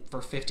lesson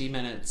for 50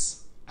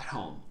 minutes at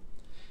home,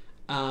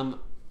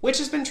 which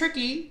has been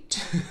tricky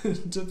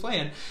to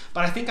plan,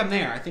 but I think I'm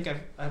there. I think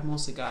I've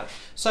mostly got it.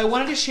 So I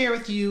wanted to share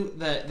with you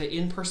the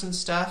in-person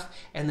stuff,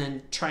 and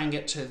then try and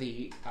get to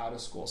the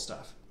out-of-school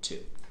stuff too.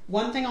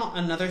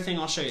 Another thing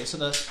I'll show you.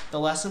 So the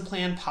lesson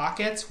plan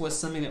pockets was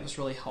something that was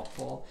really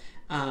helpful.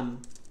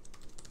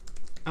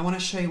 I want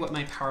to show you what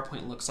my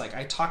PowerPoint looks like.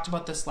 I talked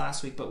about this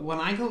last week, but when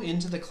I go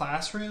into the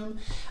classroom,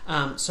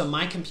 so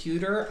my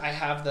computer, I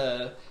have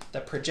the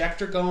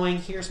projector going.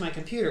 Here's my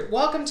computer.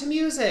 Welcome to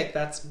music.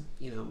 That's,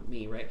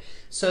 me, right?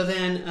 So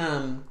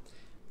then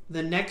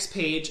the next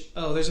page,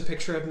 there's a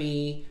picture of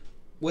me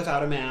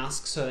without a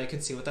mask, so they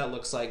can see what that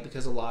looks like,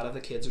 because a lot of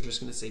the kids are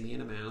just going to see me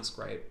in a mask,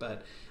 right?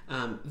 But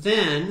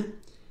then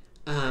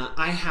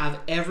I have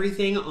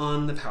everything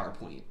on the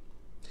PowerPoint.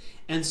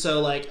 And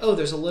so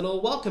there's a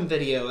little welcome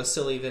video, a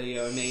silly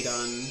video I made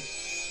on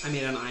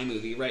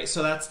iMovie, right?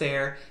 So that's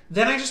there.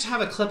 Then I just have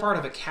a clip art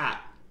of a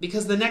cat,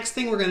 because the next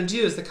thing we're going to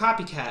do is the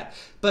copycat.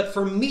 But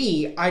for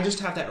me, I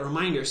just have that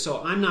reminder,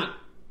 so I'm not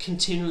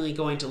continually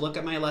going to look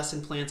at my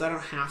lesson plans. I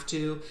don't have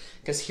to,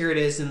 because here it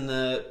is in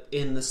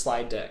the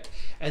slide deck.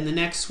 And the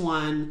next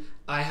one,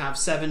 I have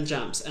 7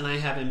 jumps, and I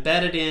have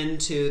embedded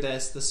into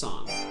this the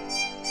song.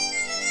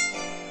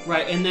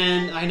 Right, and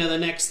then I know the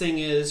next thing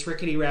is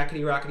rickety,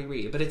 rackety, rockety,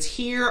 ree. But it's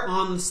here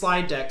on the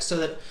slide deck so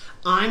that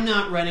I'm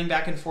not running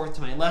back and forth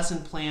to my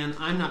lesson plan.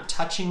 I'm not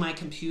touching my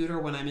computer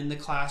when I'm in the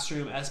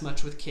classroom as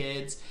much with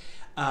kids.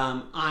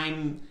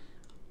 I'm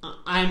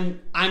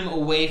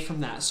away from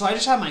that. So I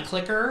just have my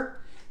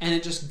clicker, and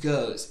it just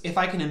goes. If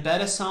I can embed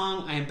a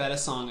song, I embed a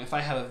song. If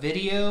I have a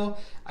video,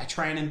 I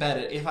try and embed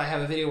it. If I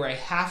have a video where I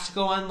have to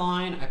go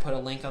online, I put a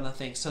link on the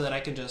thing so that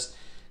I can just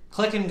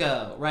click and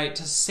go, right?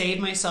 To save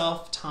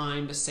myself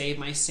time, to save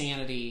my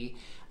sanity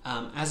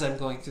as I'm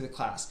going through the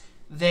class.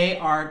 They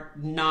are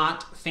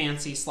not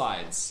fancy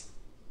slides.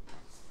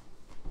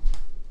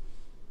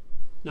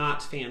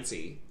 Not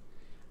fancy.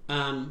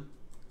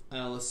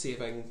 Let's see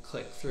if I can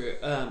click through.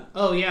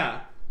 Oh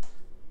yeah.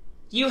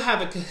 You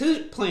have a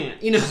Kahoot plant.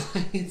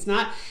 It's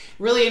not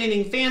really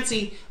anything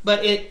fancy,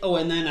 but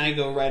and then I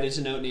go right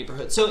into Note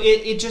Neighborhood. So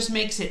it just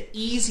makes it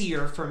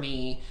easier for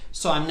me,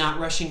 so I'm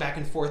not rushing back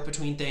and forth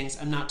between things.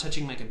 I'm not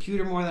touching my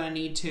computer more than I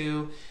need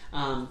to.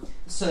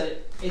 So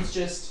it's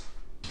just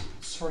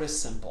sort of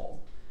simple.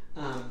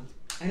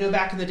 I know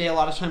back in the day, a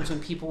lot of times when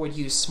people would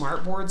use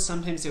smartboards,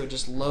 sometimes they would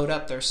just load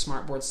up their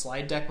smartboard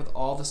slide deck with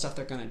all the stuff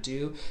they're going to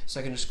do, so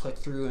I can just click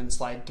through and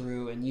slide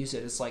through and use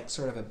it as like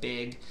sort of a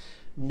big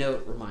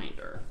note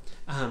reminder.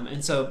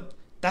 And so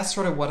that's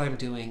sort of what I'm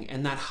doing,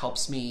 and that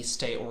helps me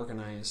stay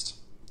organized.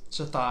 It's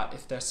a thought,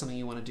 if there's something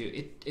you want to do.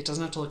 It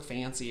doesn't have to look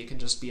fancy. It can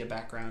just be a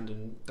background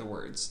and the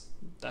words.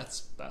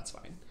 That's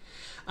fine.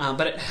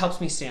 But it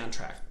helps me stay on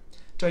track.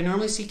 Do I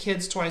normally see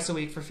kids twice a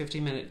week for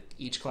 15-minute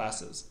each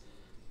classes?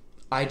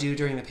 I do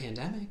during the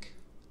pandemic.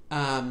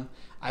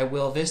 I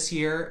will this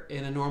year.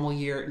 In a normal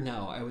year,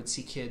 no. I would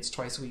see kids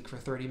twice a week for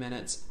 30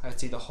 minutes. I would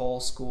see the whole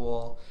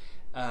school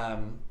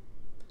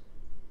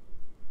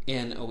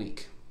in a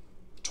week,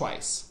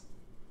 twice.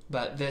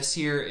 But this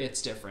year,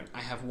 it's different.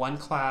 I have one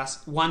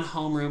class, one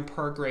homeroom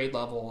per grade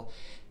level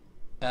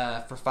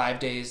for 5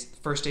 days.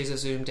 First day's a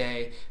Zoom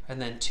day,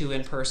 and then 2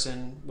 in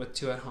person with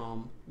 2 at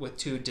home, with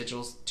 2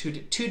 digitals,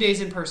 2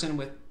 days in person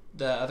with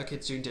the other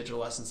kids doing digital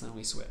lessons, and then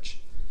we switch.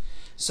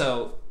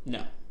 So,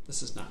 no,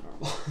 this is not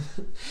normal.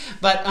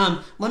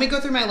 But let me go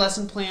through my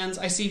lesson plans.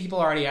 I see people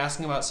already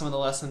asking about some of the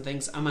lesson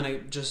things. I'm going to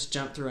just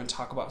jump through and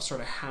talk about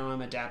sort of how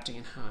I'm adapting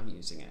and how I'm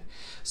using it.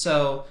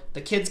 So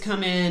the kids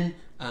come in,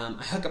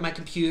 I hook up my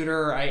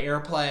computer, I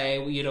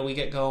AirPlay, we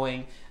get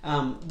going.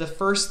 The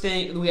first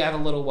thing, we have a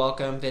little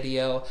welcome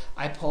video.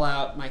 I pull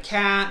out my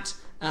cat,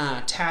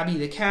 Tabby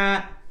the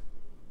cat,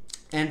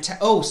 and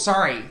before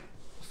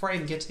I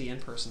even get to the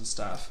in-person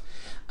stuff.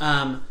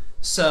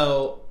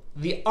 So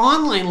the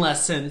online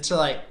lesson to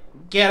like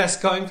get us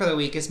going for the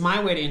week is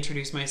my way to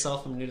introduce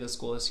myself. I'm new to the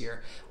school this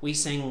year. We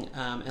sing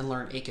and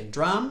learn Aiken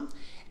Drum,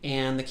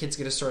 and the kids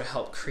get to sort of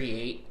help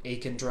create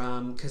Aiken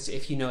Drum, because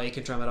if you know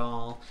Aiken Drum at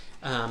all,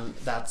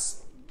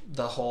 that's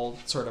the whole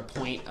sort of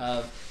point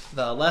of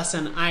the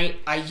lesson.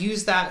 I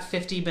use that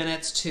 50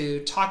 minutes to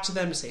talk to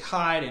them, to say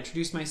hi, to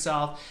introduce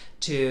myself,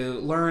 to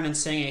learn and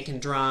sing Aiken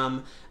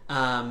Drum,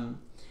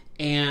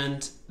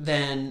 and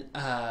then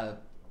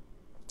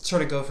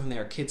sort of go from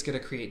there. Kids get to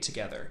create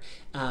together.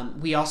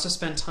 We also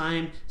spend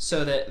time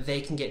so that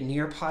they can get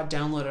Nearpod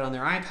downloaded on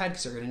their iPad,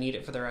 because they're going to need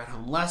it for their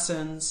at-home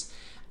lessons.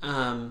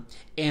 And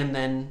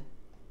then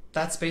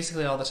that's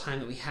basically all the time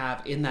that we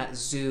have in that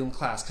Zoom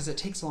class, because it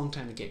takes a long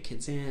time to get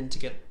kids in,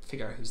 to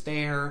figure out who's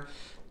there,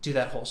 do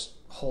that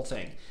whole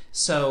thing.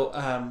 So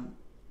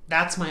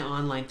that's my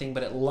online thing,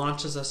 but it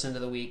launches us into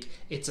the week.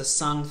 It's a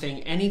sung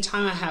thing.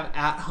 Anytime I have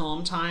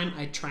at-home time,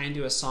 I try and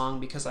do a song,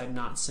 because I'm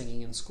not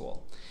singing in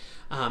school.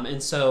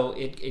 And so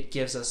it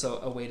gives us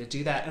a way to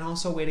do that, and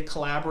also a way to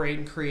collaborate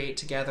and create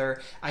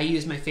together. I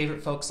use my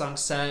favorite folk song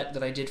set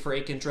that I did for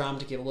Aiken Drum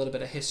to give a little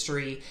bit of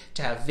history,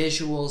 to have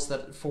visuals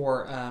that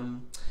for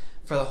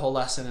the whole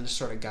lesson, and to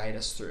sort of guide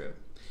us through.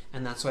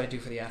 And that's what I do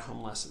for the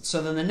at-home lesson.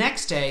 So then the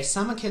next day,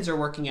 some kids are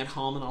working at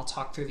home, and I'll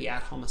talk through the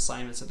at-home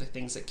assignments of the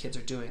things that kids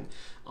are doing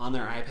on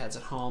their iPads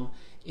at home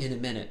in a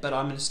minute. But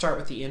I'm going to start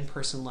with the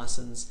in-person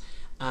lessons.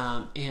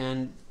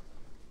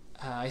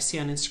 I see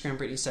on Instagram,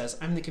 Brittany says,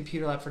 I'm in the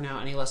computer lab for now.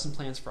 Any lesson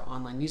plans for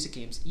online music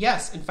games?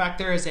 Yes, in fact,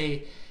 there is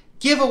a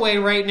giveaway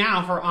right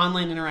now for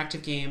online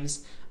interactive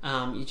games.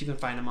 You can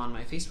find them on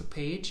my Facebook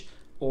page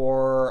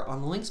or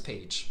on the links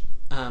page.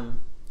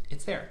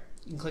 It's there.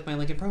 You can click my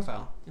link in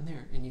profile in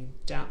there, and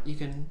you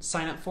can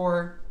sign up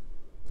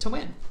to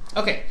win.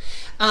 Okay.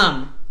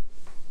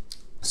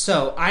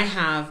 So I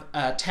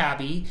have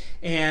Tabby,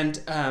 and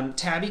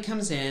Tabby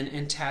comes in,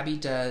 and Tabby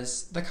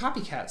does the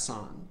copycat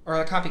song, or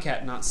the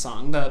copycat, not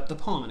song, the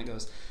poem, and it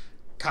goes,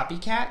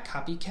 copycat,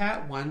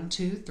 copycat, 1,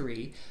 2,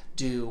 3,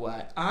 do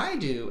what I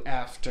do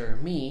after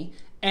me,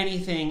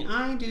 anything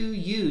I do,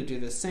 you do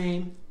the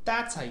same,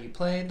 that's how you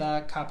play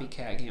the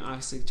copycat game.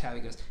 Obviously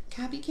Tabby goes,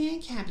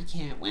 copycat,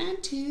 copycat,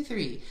 1, 2,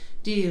 3,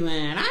 do what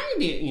I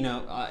do,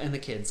 and the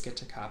kids get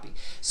to copy.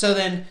 So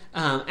then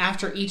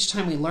after each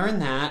time we learn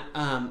that,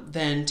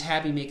 then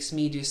Tabby makes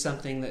me do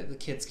something that the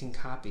kids can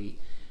copy.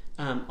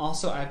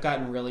 Also, I've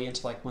gotten really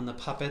into, like, when the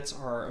puppets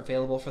are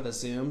available for the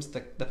Zooms,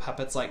 the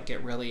puppets, like,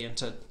 get really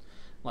into,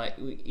 like,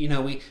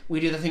 we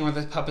do the thing where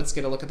the puppets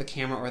get a look at the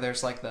camera, or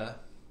there's, like,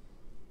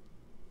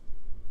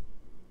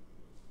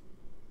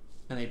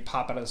 and they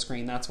pop out of the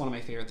screen. That's one of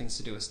my favorite things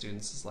to do with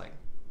students, is, like,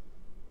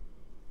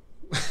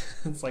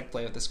 it's like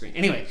play with the screen.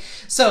 Anyway,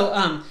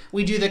 so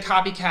we do the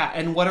copycat,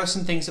 and what are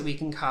some things that we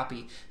can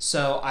copy?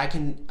 So I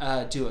can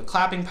do a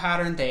clapping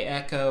pattern, they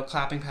echo,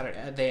 clapping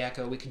pattern, they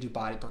echo. We can do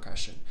body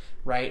percussion,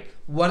 right?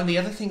 One of the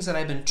other things that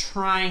I've been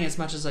trying as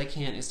much as I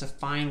can is to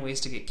find ways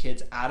to get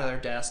kids out of their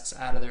desks,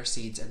 out of their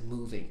seats, and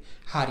moving.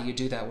 How do you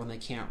do that when they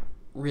can't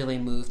really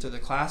move through the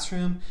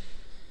classroom?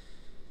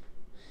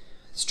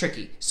 It's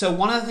tricky. So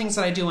one of the things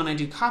that I do when I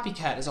do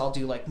copycat is I'll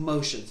do, like,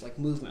 motions, like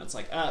movements,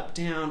 like up,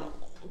 down,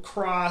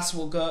 cross.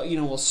 We'll go,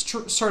 we'll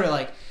sort of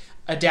like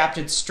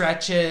adapted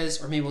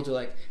stretches, or maybe we'll do,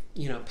 like,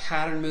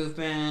 pattern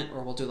movement,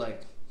 or we'll do,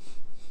 like,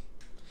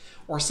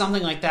 or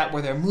something like that,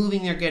 where they're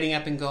moving, they're getting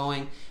up and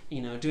going,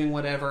 doing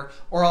whatever.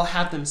 Or I'll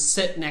have them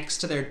sit next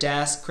to their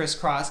desk,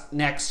 crisscross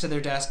next to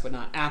their desk, but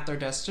not at their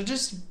desk, to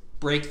just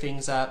break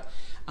things up.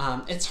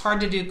 It's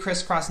hard to do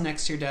crisscross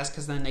next to your desk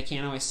because then they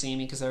can't always see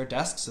me because there are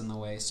desks in the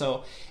way.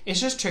 So it's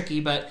just tricky,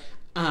 but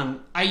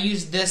I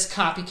use this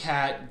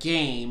copycat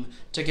game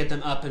to get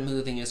them up and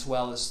moving, as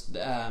well as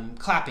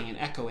clapping and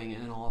echoing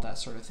and all that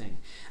sort of thing.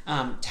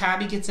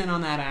 Tabby gets in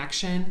on that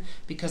action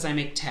because I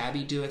make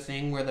Tabby do a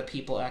thing where the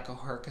people echo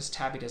her, because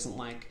Tabby doesn't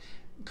like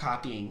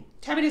copying.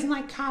 Tabby doesn't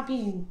like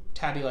copying.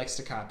 Tabby likes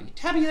to copy.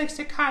 Tabby likes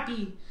to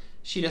copy.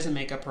 She doesn't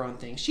make up her own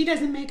thing. She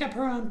doesn't make up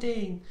her own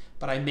thing.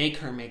 But I make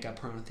her make up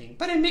her own thing.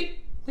 But I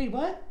make... Wait,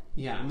 what?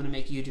 Yeah, I'm going to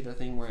make you do the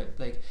thing where,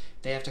 like,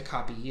 they have to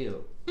copy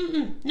you. No,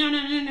 no,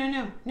 no, no,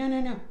 no, no,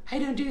 no, no. I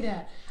don't do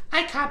that.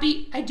 I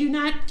copy. I do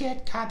not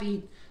get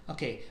copied.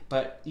 Okay,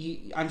 but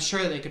I'm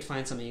sure they could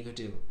find something you could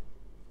do.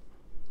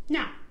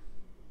 No.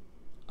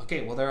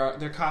 Okay, well,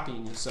 they're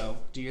copying you, so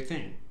do your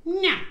thing.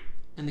 No.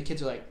 And the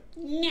kids are like,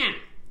 no.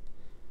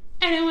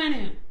 I don't want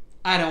to.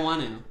 I don't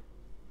want to.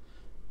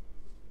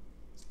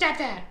 Stop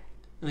that.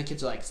 And the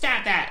kids are like,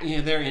 stop that. You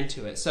know, they're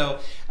into it. So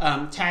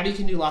Tabby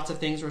can do lots of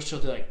things where she'll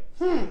do like,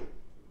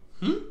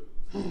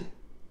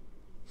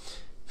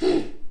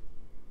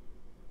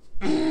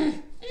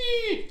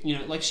 you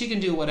know, like she can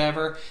do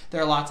whatever.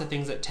 There are lots of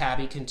things that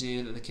Tabby can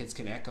do that the kids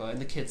can echo, and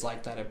the kids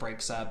like that. It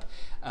breaks up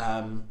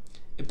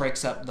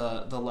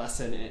the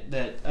lesson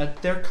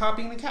that they're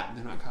copying the cat.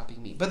 They're not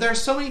copying me. But there are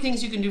so many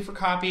things you can do for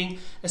copying,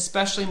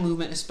 especially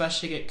movement,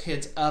 especially to get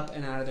kids up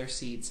and out of their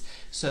seats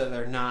so that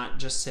they're not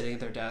just sitting at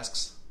their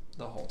desks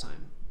the whole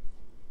time.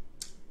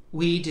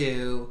 We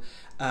do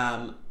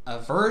a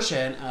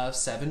version of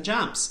 7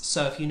 jumps.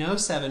 So if you know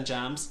 7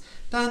 jumps,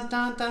 dun,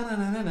 dun, dun, dun,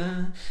 dun, dun,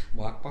 dun,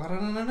 walk, dun,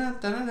 dun, dun, dun,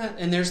 dun, dun,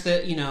 and there's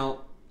the, you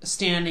know,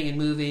 standing and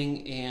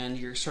moving, and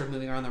you're sort of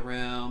moving around the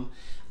room,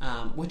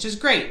 which is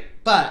great.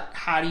 But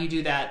how do you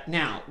do that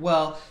now?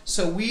 Well,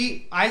 so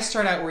I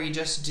start out where you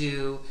just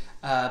do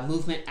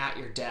movement at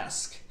your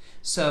desk.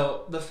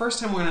 So the first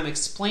time when I'm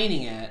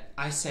explaining it,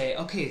 I say,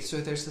 okay,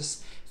 so there's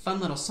this fun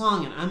little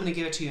song, and I'm going to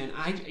give it to you, and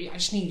I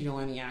just need you to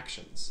learn the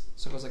actions.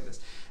 So it goes like this.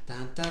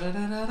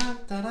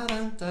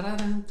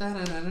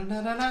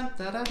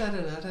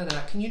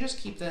 Can you just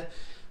keep the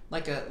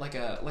like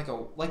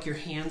your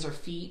hands or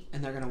feet,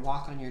 and they're gonna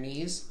walk on your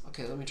knees?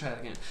 Okay, let me try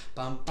that again.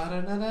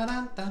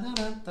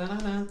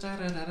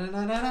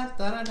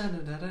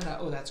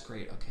 Oh, that's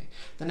great. Okay,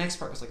 the next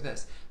part goes like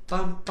this.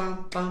 Oh,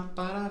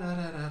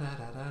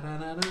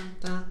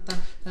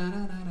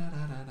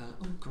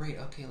 great.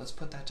 Okay, let's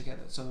put that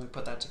together. So we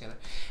put that together,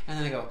 and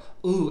then I go,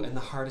 ooh, and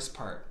the hardest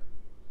part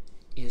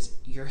is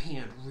your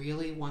hand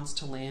really wants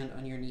to land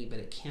on your knee, but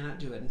it cannot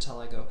do it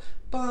until I go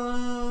ba,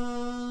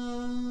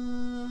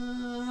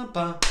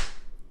 ba.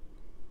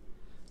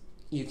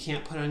 You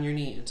can't put it on your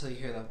knee until you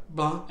hear the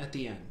ba at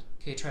the end.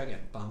 Okay, try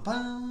again. Ba, ba,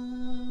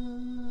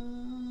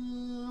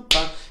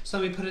 ba.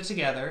 So we put it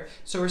together.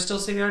 So we're still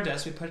sitting at our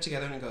desk. We put it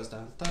together, and it goes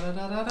down.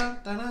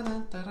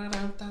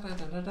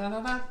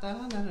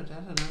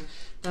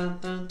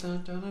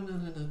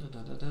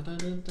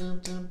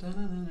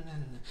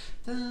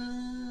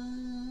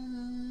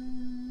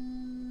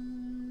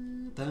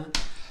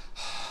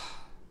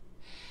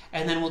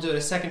 And then we'll do it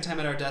a second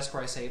time at our desk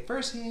where I say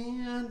first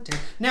hand,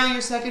 now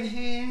your second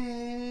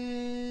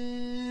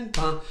hand.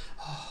 Oh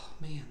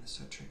man, that's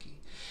so tricky.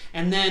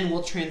 And then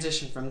we'll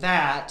transition from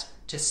that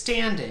to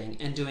standing,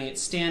 and doing it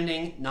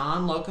standing,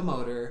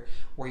 non-locomotor,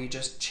 where you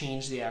just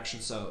change the action.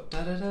 So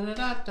da da da da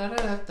da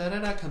da da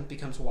da da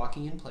becomes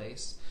walking in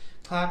place.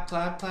 Clap,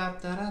 clap,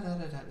 clap, da da da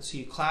da da. So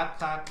you clap,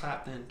 clap,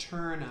 clap, then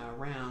turn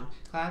around.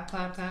 Clap,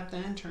 clap, clap,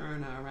 then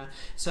turn around.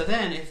 So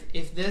then,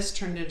 if this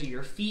turned into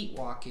your feet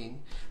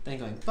walking, then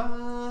going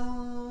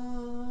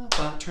ba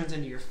ba turns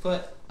into your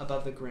foot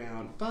above the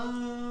ground,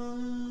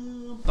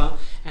 ba ba,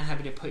 and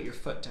having to put your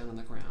foot down on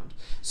the ground.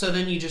 So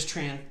then you just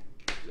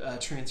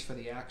transfer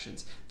the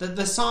actions.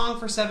 The song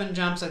for 7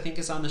 Jumps, I think,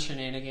 is on the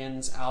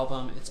Shenanigans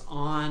album. It's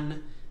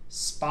on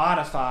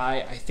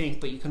Spotify, I think,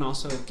 but you can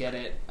also get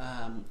it,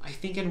 I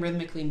think, in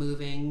Rhythmically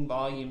Moving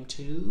Volume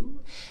 2,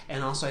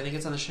 and also I think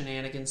it's on the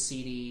Shenanigans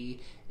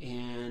CD,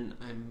 and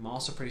I'm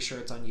also pretty sure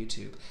it's on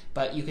YouTube.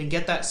 But you can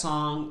get that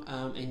song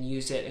and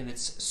use it, and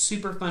it's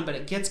super fun, but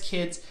it gets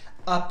kids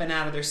up and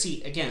out of their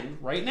seat, again,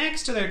 right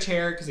next to their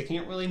chair, because they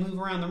can't really move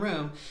around the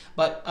room,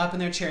 but up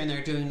in their chair, and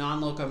they're doing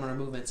non-locomotor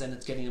movements, and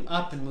it's getting them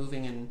up and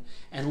moving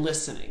and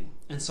listening.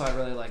 And so I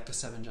really like the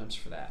 7 Jumps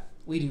for that.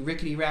 We do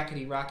Rickety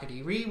Rackety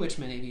Rockety Ree, which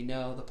many of you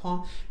know the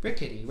poem.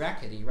 Rickety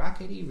Rackety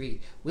Rockety Ree,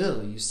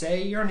 will you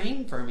say your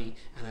name for me?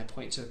 And I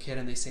point to a kid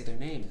and they say their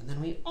name, and then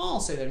we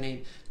all say their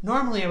name.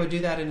 Normally I would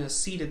do that in a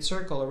seated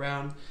circle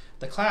around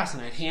the class,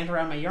 and I'd hand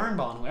around my yarn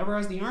ball, and whoever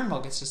has the yarn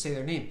ball gets to say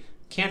their name.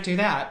 Can't do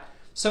that.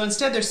 So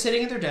instead they're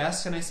sitting at their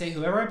desk, and I say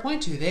whoever I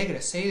point to, they get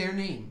to say their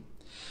name.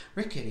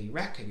 Rickety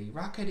Rackety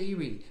Rockety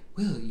Ree,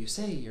 will you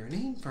say your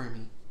name for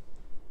me?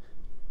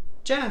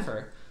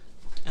 Jennifer.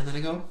 And then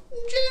I go,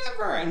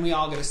 Jennifer, and we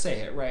all get to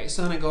say it, right?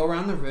 So then I go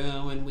around the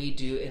room, and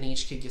and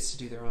each kid gets to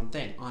do their own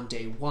thing on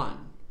day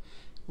 1.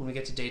 When we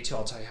get to day 2,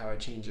 I'll tell you how I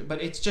change it.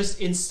 But it's just,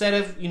 instead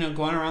of,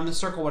 going around the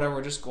circle, whatever,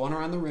 we're just going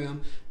around the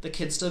room. The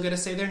kids still get to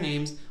say their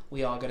names.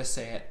 We all get to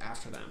say it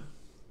after them.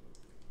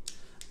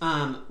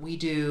 We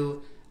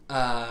do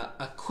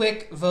a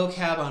quick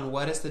vocab on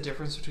what is the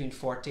difference between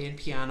forte and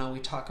piano. We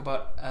talk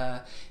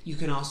about, you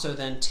can also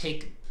then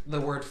take the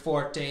word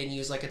forte and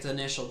use like its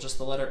initial, just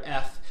the letter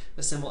F.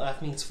 The symbol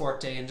F means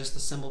forte and just the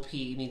symbol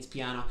P means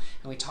piano.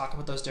 And we talk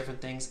about those different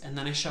things. And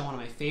then I show one of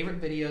my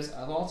favorite videos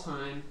of all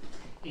time.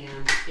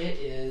 And it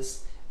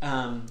is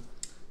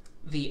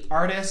the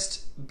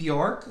artist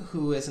Bjork,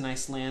 who is an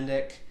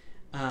Icelandic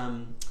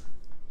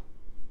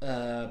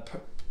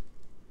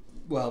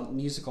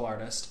musical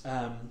artist.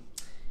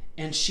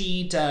 And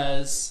she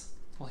does,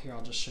 well, here,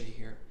 I'll just show you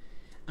here.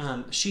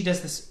 She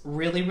does this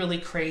really, really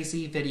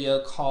crazy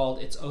video called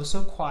It's Oh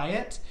So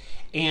Quiet.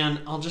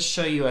 And I'll just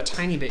show you a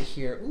tiny bit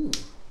here. Ooh,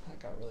 that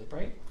got really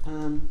bright.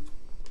 Oh,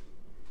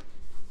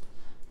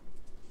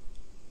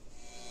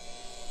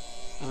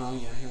 yeah,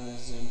 here, I'm going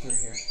to zoom through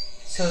here.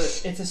 So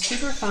it's a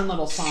super fun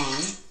little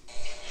song.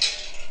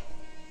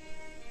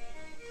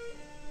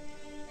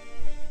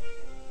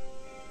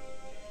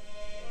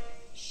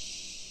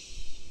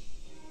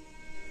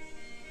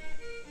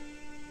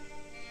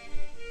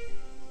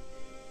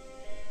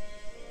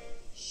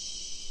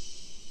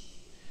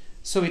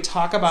 So we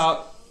talk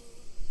about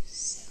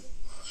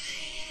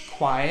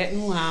quiet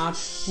and loud.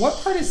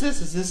 What part is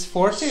this? Is this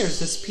forte or is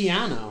this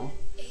piano?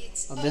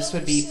 Well, this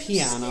would be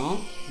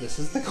piano. This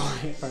is the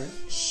quiet part.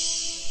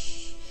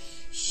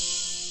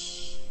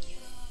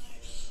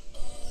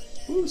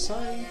 Ooh,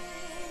 sorry.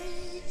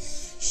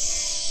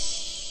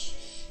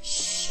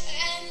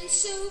 And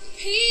so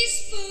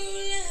peaceful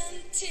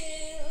until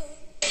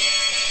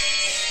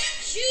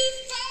you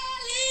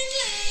fall in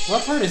love.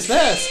 What part is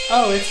this?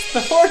 Oh, it's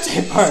the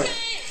forte part.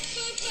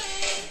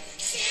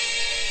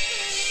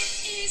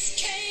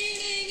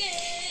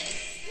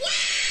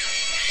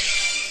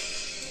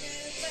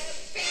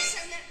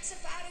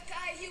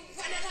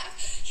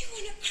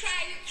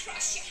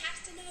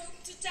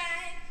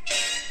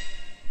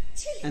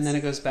 And then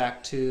it goes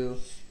back to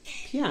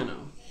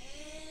piano.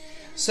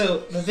 So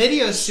the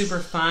video is super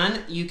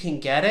fun. You can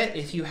get it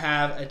if you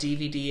have a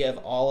DVD of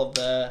all of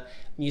the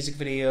music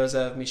videos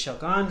of Michel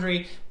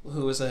Gondry,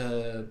 who is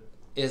a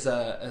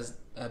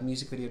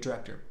music video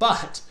director.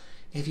 But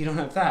if you don't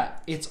have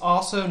that, it's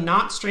also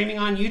not streaming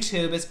on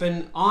YouTube. It's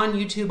been on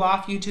YouTube,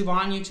 off YouTube,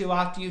 on YouTube,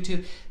 off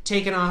YouTube,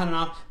 taken on and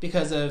off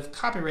because of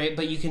copyright.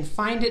 But you can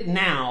find it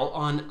now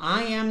on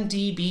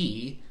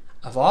IMDb,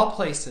 of all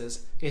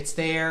places. It's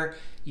there.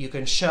 You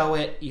can show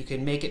it. You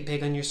can make it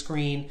big on your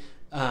screen.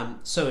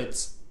 So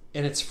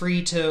it's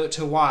free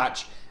to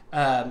watch.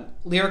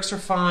 Lyrics are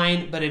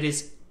fine, but it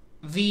is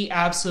the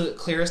absolute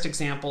clearest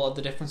example of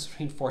the difference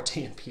between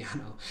forte and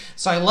piano.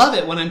 So I love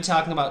it when I'm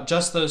talking about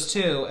just those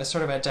two as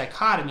sort of a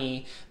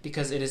dichotomy,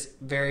 because it is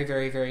very,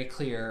 very, very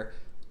clear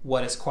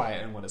what is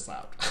quiet and what is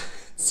loud.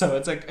 So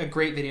it's a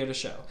great video to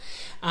show.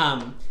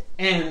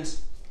 And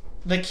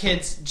the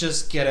kids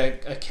just get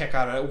a kick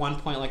out of it. At one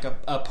point, like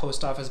a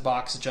post office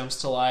box jumps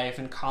to life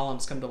and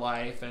columns come to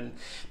life and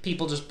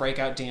people just break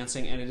out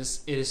dancing, and it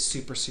is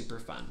super, super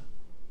fun.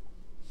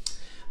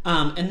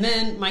 And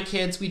then my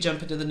kids, we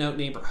jump into the note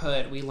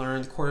neighborhood. We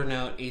learn quarter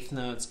note, eighth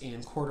notes,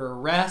 and quarter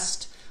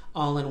arrest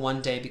all in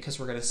one day because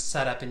we're going to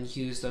set up and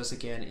use those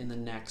again in the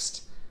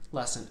next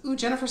lesson. Ooh,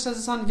 Jennifer says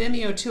it's on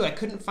Vimeo too. I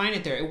couldn't find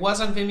it there. It was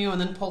on Vimeo and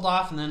then pulled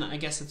off, and then I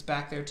guess it's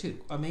back there too.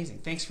 Amazing.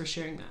 Thanks for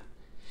sharing that.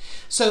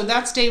 So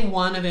that's day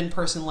one of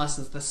in-person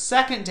lessons. The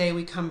second day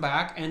we come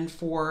back, and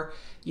for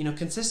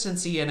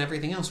consistency and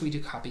everything else, we do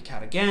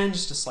copycat again,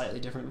 just a slightly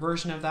different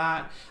version of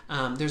that.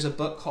 There's a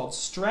book called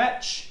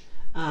Stretch,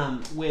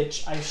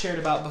 which I've shared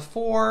about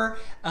before,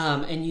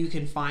 and you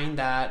can find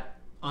that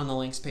on the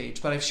links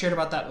page. But I've shared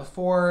about that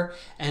before,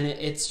 and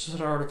it's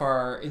sort of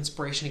our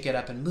inspiration to get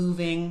up and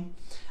moving.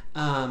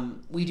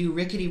 We do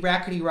rickety,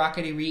 rackety,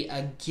 rockety, ree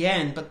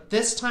again, but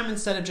this time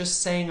instead of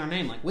just saying our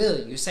name, like,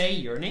 will you say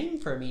your name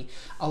for me?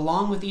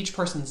 Along with each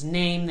person's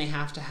name, they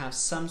have to have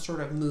some sort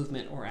of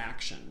movement or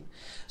action.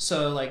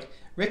 So like,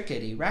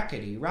 rickety,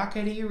 rackety,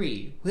 rockety,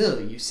 ree,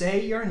 will you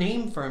say your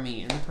name for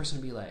me? And the person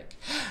would be like,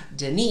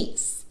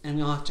 Denise. And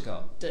we all have to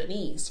go,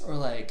 Denise, or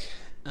like,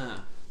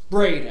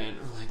 Brayden,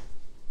 or like,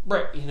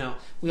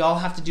 we all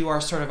have to do our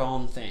sort of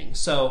own thing.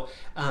 So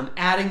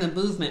adding the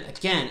movement,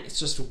 again, it's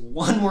just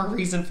one more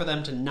reason for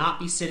them to not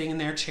be sitting in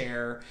their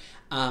chair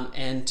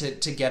and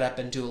to get up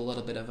and do a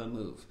little bit of a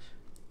move.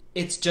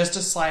 It's just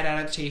a slight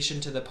adaptation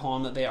to the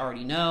poem that they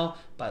already know,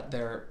 but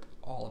they're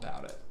all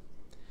about it.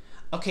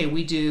 Okay,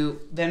 we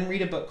do then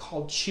read a book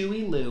called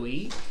Chewy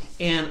Louie,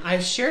 and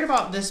I've shared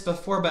about this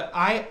before, but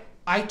I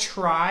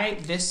try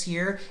this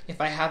year, if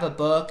I have a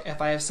book,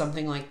 if I have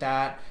something like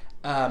that,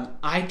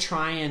 I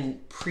try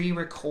and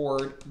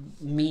pre-record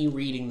me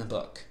reading the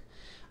book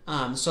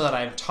so that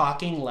I'm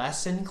talking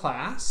less in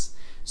class,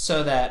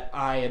 so that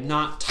I am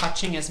not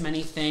touching as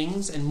many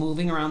things and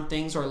moving around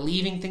things or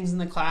leaving things in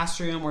the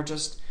classroom or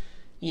just,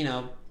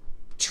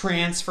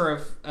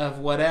 transfer of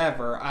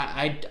whatever.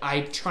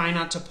 I try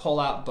not to pull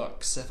out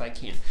books if I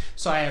can.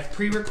 So I have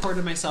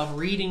pre-recorded myself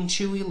reading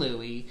Chewy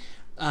Louie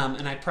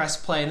and I press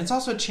play. And it's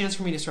also a chance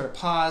for me to sort of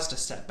pause, to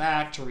step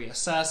back, to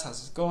reassess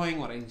how's this going,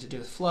 what I need to do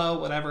with flow,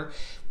 whatever.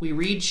 We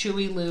read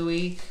Chewy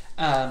Louie.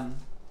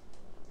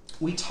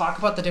 We talk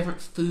about the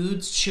different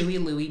foods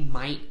Chewy Louie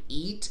might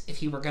eat if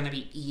he were going to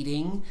be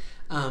eating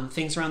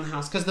things around the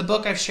house. Because the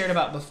book I've shared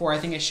about before, I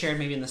think I shared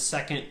maybe in the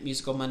second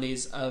Musical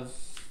Mondays of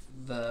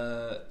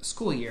the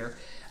school year,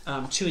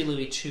 Chewy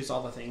Louie chews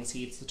all the things.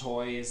 He eats the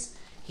toys.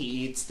 He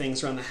eats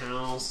things around the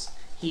house.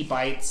 He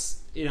bites,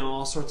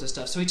 all sorts of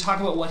stuff. So we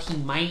talk about what he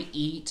might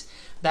eat.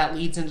 That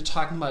leads into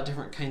talking about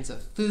different kinds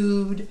of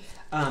food.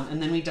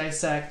 And then we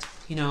dissect,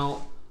 foods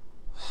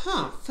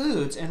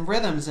and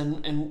rhythms.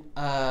 And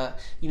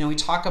we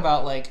talk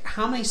about, like,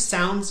 how many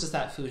sounds does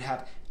that food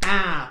have?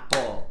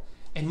 Apple.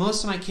 And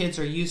most of my kids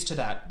are used to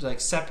that,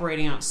 like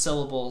separating out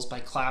syllables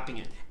by clapping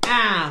it.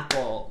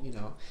 Apple,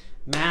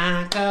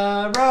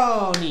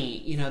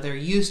 macaroni, they're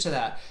used to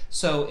that.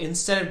 So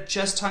instead of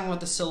just talking about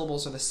the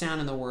syllables or the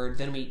sound in the word,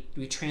 then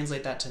we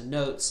translate that to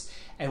notes,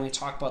 and we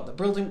talk about the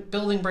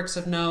building bricks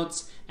of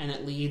notes, and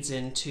it leads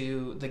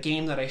into the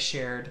game that I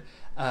shared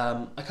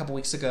a couple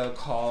weeks ago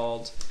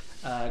called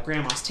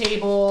Grandma's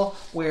Table,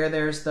 where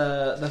there's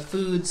the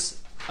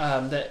foods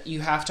that you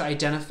have to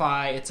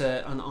identify. It's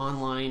an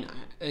online,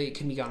 it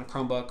can be on a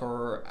Chromebook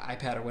or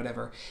iPad or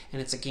whatever,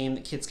 and it's a game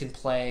that kids can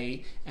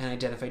play and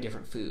identify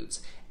different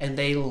foods. And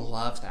they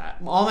love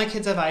that. All my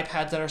kids have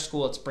iPads at our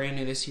school. It's brand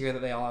new this year that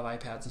they all have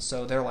iPads, and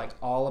so they're like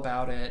all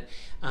about it.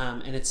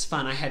 And it's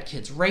fun. I had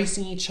kids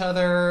racing each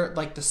other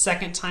like the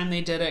second time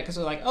they did it, because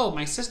they're like, oh,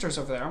 my sister's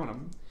over there, I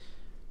want to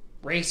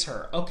race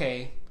her.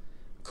 Okay,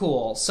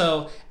 cool.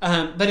 So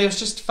but it was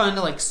just fun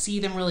to like see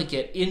them really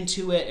get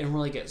into it and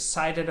really get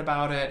excited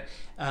about it,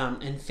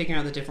 and figuring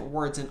out the different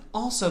words. And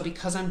also,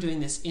 because I'm doing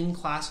this in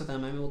class with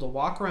them, I'm able to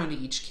walk around to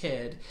each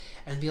kid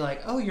and be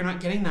like, oh, you're not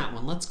getting that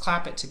one, let's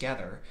clap it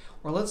together.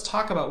 Or let's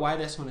talk about why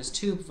this one is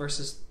 2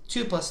 versus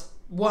 2 plus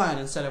 1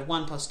 instead of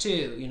 1 plus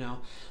 2,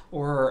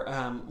 or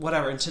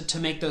whatever, and to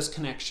make those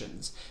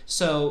connections.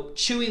 So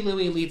Chewy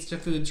Louie leads to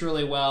foods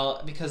really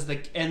well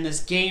and this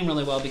game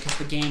really well, because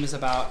the game is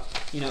about,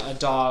 a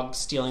dog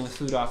stealing the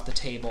food off the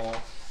table,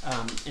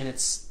 and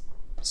it's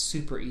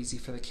super easy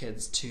for the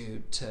kids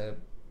to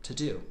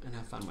do and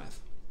have fun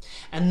with.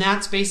 And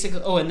that's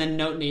basically, and then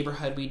Note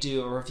Neighborhood, we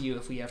do a review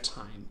if we have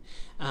time.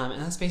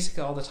 And that's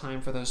basically all the time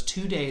for those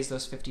 2 days,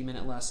 those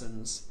 50-minute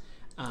lessons.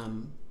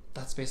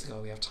 That's basically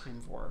all we have time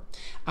for.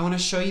 I want to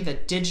show you the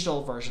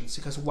digital versions,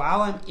 because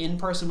while I'm in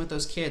person with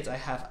those kids, I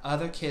have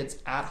other kids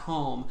at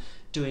home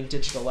doing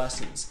digital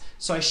lessons.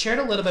 So I shared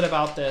a little bit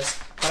about this,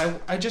 but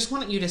I just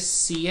want you to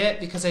see it,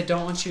 because I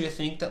don't want you to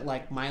think that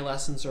like my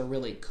lessons are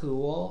really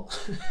cool.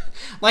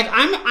 Like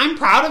I'm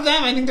proud of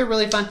them. I think they're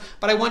really fun,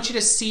 but I want you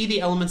to see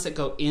the elements that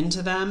go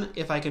into them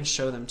if I can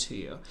show them to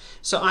you.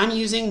 So I'm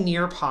using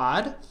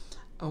Nearpod.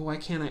 Oh, why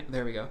can't I?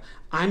 There we go.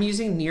 I'm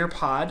using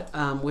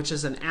Nearpod, which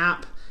is an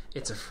app.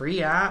 It's a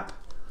free app.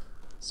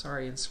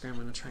 Sorry, Instagram, I'm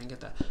going to try and get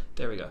that.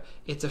 There we go.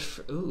 It's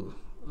ooh,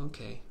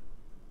 okay.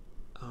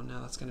 Oh,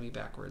 now that's going to be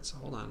backwards.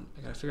 Hold on.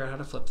 I got to figure out how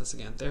to flip this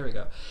again. There we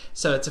go.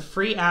 So it's a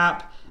free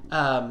app.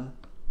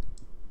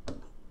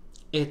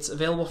 It's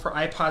available for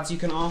iPods.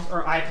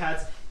 Or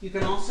iPads. You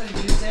can also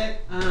use it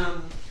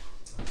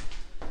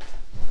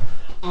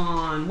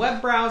on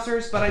web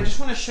browsers, but I just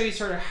want to show you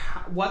sort of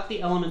what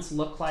the elements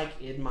look like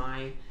in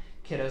my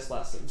kiddos'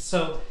 lessons.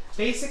 So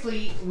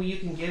basically, you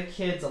can give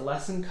kids a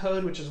lesson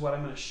code, which is what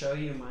I'm going to show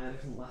you in my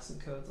different lesson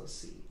codes. Let's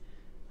see.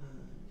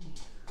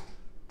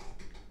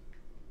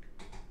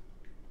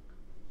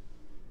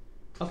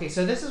 Okay,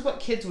 so this is what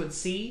kids would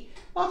see.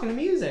 Welcome to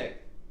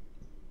music.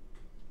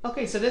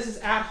 Okay, so this is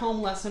at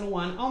home lesson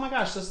 1. Oh my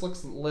gosh, this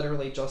looks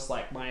literally just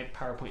like my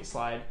PowerPoint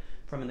slide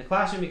from in the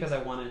classroom, because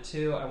I want it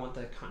to. I want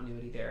the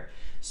continuity there.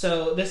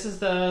 So this is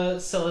the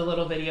silly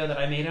little video that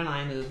I made on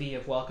iMovie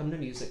of Welcome to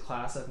Music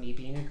class, of me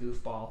being a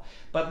goofball.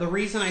 But the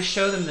reason I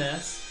show them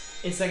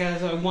this is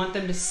because I want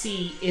them to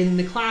see in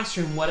the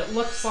classroom what it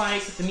looks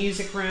like, the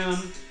music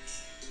room.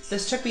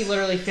 This took me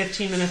literally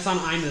 15 minutes on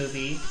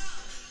iMovie.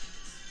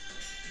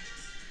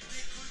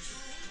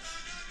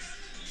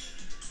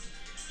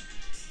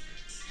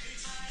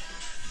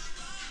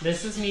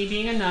 This is me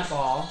being a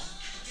nutball.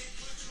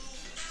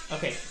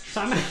 Okay, so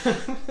I'm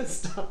gonna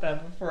stop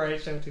that before I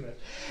show too much.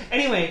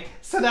 Anyway,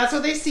 so that's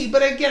what they see.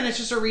 But again, it's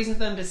just a reason for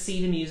them to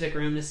see the music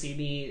room, to see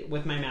me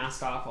with my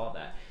mask off, all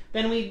that.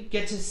 Then we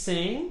get to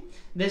sing.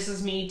 This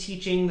is me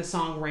teaching the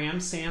song Ram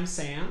Sam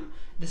Sam.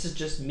 This is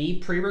just me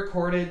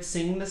pre-recorded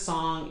singing the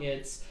song.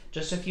 It's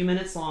just a few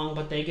minutes long,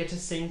 but they get to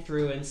sing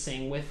through and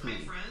sing with me.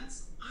 Hi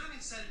friends, I'm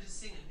excited to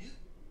sing a new...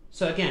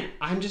 So again,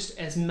 I'm just,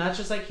 as much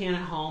as I can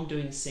at home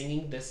doing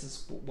singing, this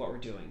is what we're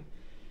doing.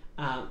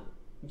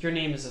 Your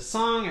Name is a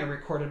Song, I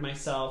recorded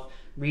myself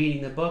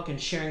reading the book and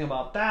sharing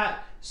about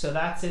that, so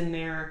that's in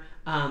there.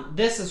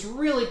 This is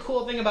really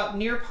cool thing about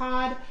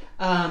Nearpod.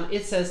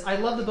 It says, I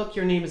love the book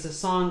Your Name is a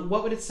Song.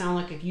 What would it sound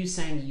like if you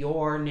sang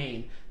your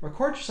name?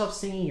 Record yourself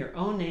singing your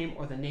own name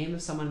or the name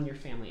of someone in your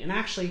family. And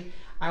actually,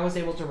 I was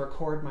able to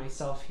record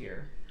myself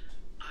here.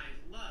 I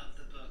love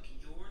the book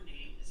Your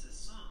Name is a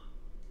Song.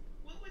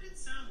 What would it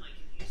sound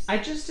I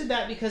just did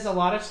that because a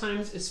lot of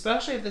times,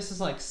 especially if this is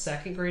like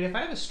second grade, if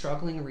I have a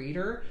struggling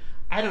reader,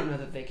 I don't know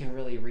that they can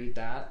really read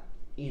that,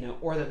 you know,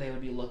 or that they would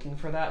be looking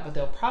for that, but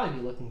they'll probably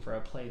be looking for a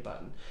play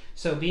button.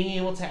 So being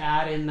able to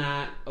add in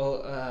that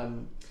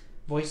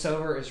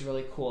voiceover is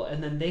really cool.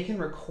 And then they can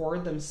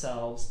record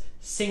themselves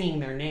singing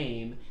their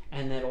name,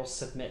 and it'll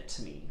submit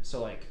to me.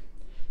 So like,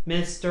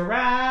 Mr.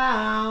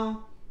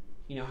 Rao,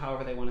 you know,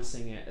 however they want to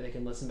sing it, they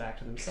can listen back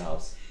to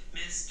themselves.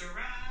 Mr.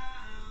 Rao.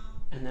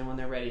 And then when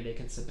they're ready, they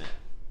can submit,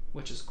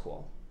 which is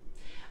cool.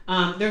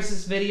 There's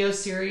this video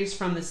series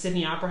from the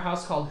Sydney Opera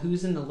House called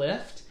Who's in the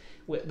Lift,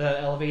 with the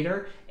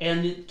elevator,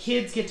 and the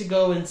kids get to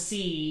go and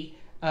see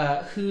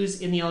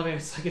who's in the elevator.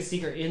 It's like a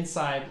secret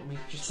inside. Let me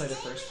just play the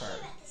first part.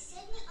 At the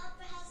Sydney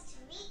Opera House to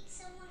meet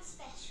someone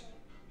special,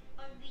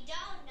 but we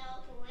don't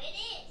know who it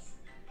is.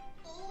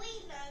 All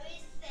we know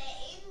is they're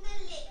in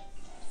the lift.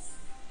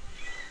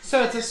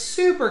 So it's a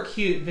super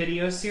cute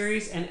video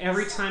series, and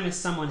every time is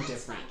someone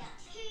different. Find out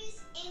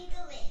who's in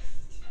the lift.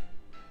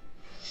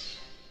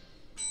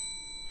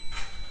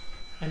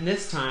 And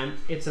this time,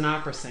 it's an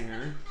opera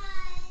singer.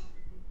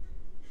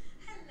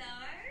 Hello.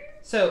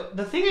 So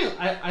the thing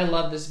I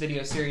love this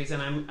video series,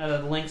 and I'm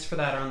the links for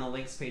that are on the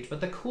links page. But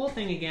the cool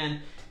thing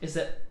again is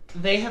that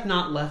they have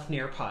not left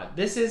Nearpod.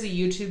 This is a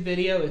YouTube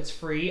video. It's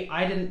free.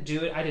 I didn't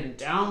do it. I didn't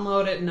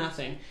download it.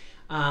 Nothing.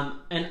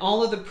 And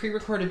all of the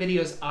pre-recorded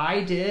videos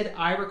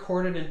I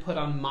recorded and put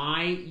on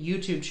my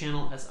YouTube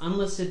channel as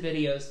unlisted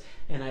videos,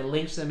 and I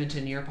linked them into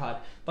Nearpod.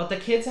 But the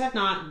kids have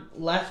not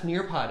left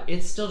Nearpod.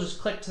 It's still just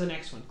click to the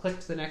next one, click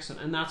to the next one.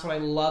 And that's what I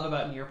love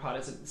about Nearpod,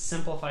 is it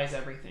simplifies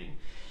everything.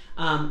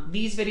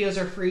 These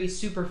videos are free,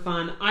 super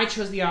fun. I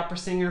chose the opera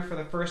singer for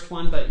the first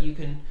one, but you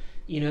can,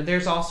 you know,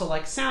 there's also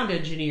like sound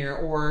engineer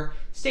or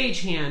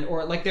stagehand,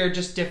 or like they're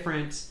just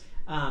different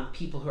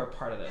people who are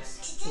part of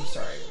this. Oh,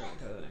 sorry, we're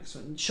gonna go to the next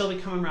one. She'll be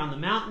coming around the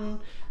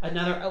mountain.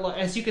 Another,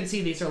 as you can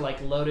see, these are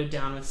like loaded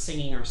down with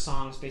singing or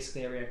songs.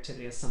 Basically every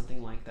activity has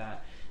something like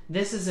that.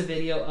 This is a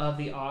video of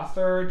the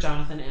author,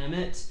 Jonathan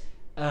Emmett,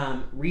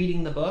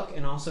 reading the book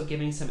and also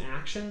giving some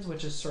actions,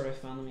 which is sort of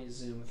fun. Let me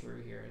zoom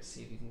through here and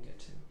see if you can get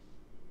to.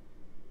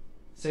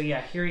 So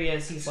yeah, here he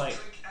is. He's like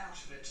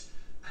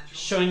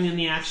showing them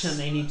the action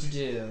they need to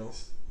do.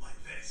 Like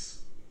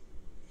this.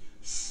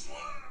 Slap,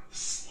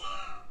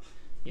 slap.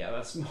 Yeah,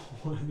 that's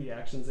one of the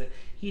actions.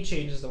 He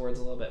changes the words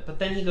a little bit, but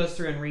then he goes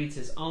through and reads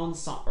his own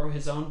song or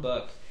his own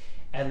book,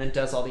 and then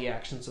does all the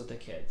actions with the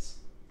kids.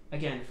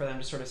 Again, for them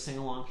to sort of sing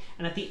along.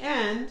 And at the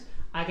end,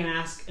 I can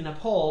ask in a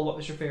poll, what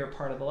was your favorite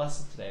part of the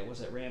lesson today?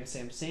 Was it Ram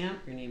Sam Sam?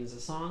 Your name is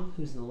a song.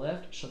 Who's in the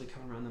lift? She'll be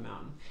coming around the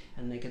mountain.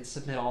 And they can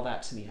submit all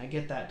that to me. I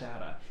get that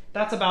data.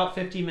 That's about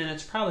 50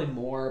 minutes, probably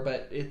more,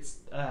 but it's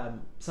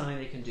something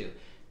they can do.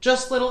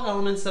 Just little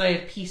elements that I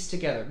have pieced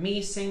together.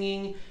 Me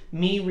singing,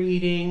 me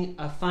reading,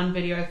 a fun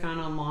video I found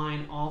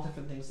online, all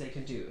different things they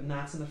can do. And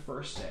that's in the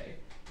first day.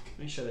 Let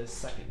me show this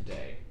second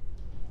day.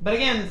 But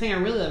again, the thing I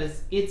really love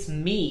is it's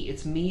me.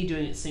 It's me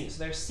doing it singing. So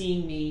they're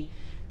seeing me.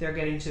 They're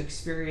getting to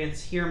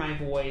experience, hear my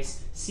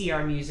voice, see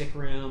our music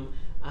room,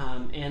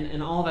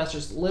 and all that's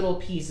just little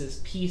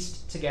pieces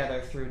pieced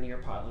together through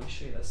Nearpod. Let me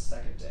show you the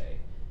second day.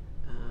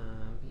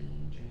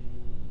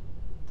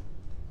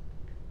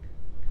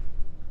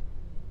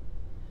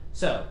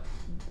 So,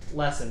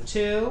 lesson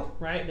 2,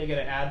 right? They get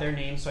to add their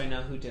name so I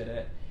know who did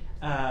it.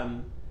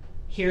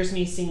 Here's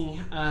me singing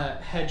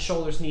Head,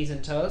 Shoulders, Knees,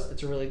 and Toes.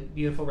 It's a really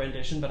beautiful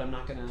rendition, but I'm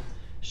not going to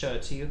show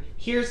it to you.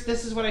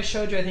 This is what I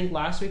showed you, I think,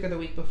 last week or the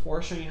week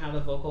before, showing you how the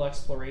vocal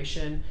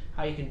exploration,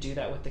 how you can do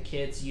that with the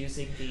kids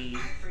using the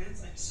Hi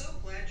friends, I'm so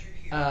glad you're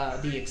here.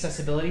 the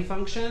accessibility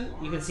function.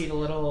 You can see the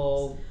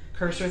little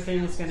cursor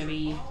thing that's going to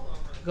be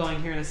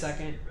going here in a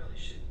second. It really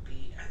shouldn't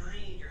be, and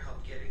I need your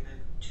help getting them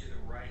to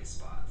the right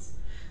spots.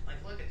 Like,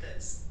 look at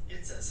this.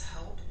 It says,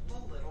 help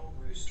the little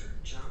rooster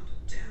jump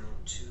down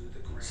to the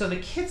ground. So the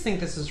kids think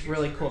this is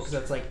really cool because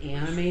it's like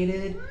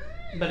animated,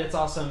 but it's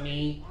also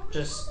me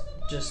just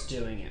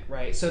doing it,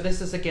 right? So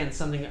this is, again,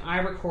 something that I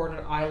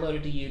recorded, I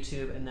loaded to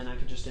YouTube, and then I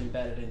could just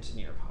embed it into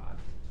Nearpod.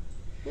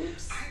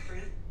 Oops. Hi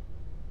friend.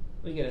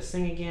 We get to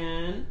sing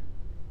again.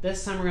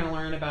 This time we're going to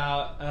learn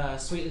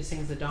about Sweetly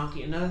Sings the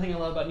Donkey. Another thing I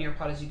love about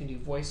Nearpod is you can do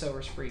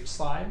voiceovers for each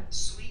slide.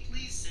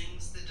 Sweetly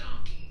Sings the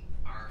Donkey,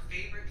 our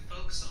favorite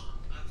folk song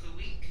of the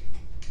week.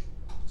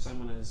 So I'm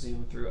going to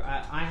zoom through.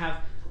 I have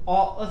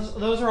all,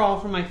 those are all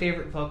from my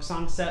favorite folk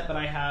song set, but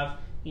I have,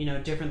 you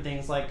know, different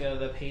things like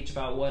the page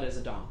about what is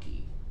a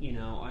donkey, you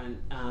know,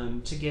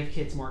 and to give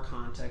kids more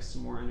context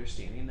and more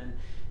understanding. And then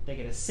they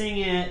get to sing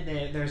it.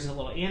 There's a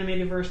little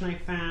animated version I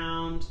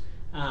found.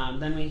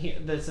 Then we hear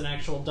that's an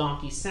actual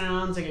donkey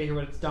sounds. I get to hear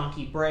what its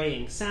donkey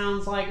braying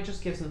sounds like. It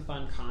just gives them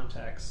fun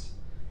context.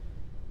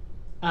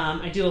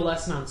 I do a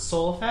lesson on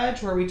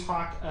solfege where we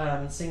talk,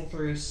 sing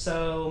through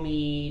so,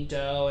 mi,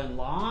 do, and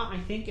la, I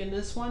think, in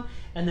this one.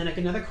 And then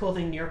another cool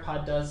thing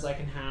Nearpod does is I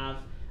can have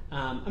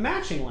a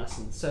matching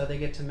lesson. So they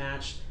get to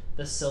match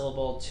the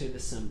syllable to the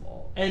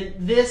symbol. And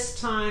this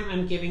time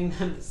I'm giving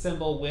them the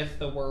symbol with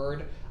the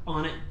word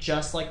on it,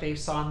 just like they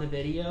saw in the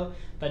video.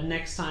 But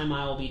next time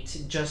I will be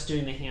just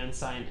doing the hand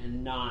sign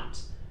and not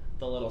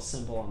the little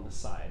symbol on the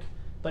side.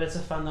 But it's a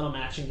fun little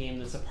matching game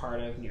that's a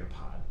part of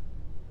Nearpod.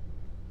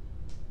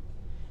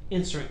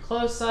 Instrument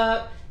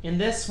close-up. In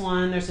this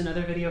one, there's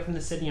another video from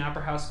the Sydney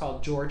Opera House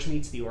called George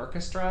Meets the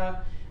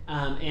Orchestra.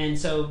 And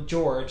so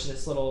George,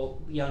 this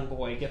little young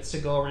boy, gets to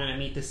go around and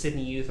meet the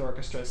Sydney Youth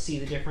Orchestra, see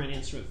the different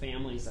instrument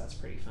families. That's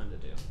pretty fun to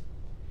do.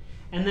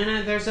 And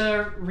then there's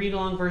a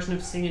read-along version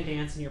of Sing and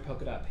Dance in Your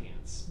Polka Dot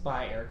Pants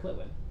by Eric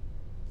Litwin.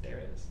 There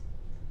it is.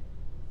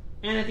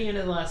 And at the end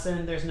of the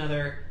lesson, there's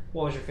another,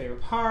 what was your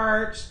favorite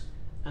part?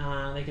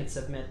 They can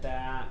submit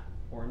that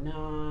or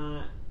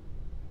not.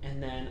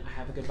 And then I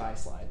have a goodbye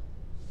slide.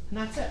 And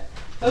that's it.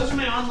 Those are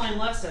my online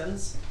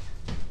lessons.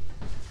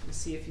 Let's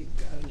see if you've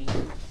got any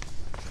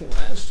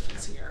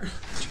questions here.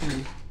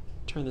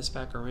 Turn this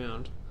back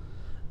around.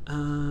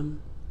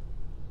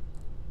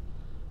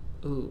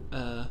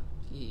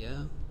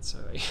 Yeah,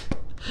 sorry.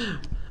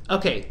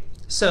 Okay,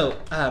 so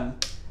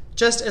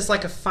just as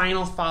like a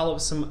final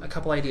follow-up, a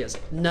couple ideas.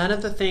 None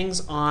of the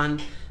things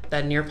on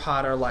that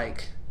Nearpod are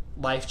like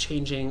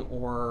life-changing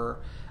or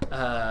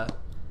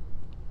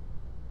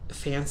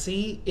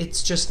fancy.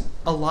 It's just,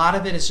 a lot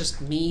of it is just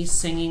me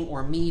singing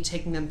or me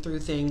taking them through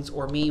things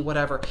or me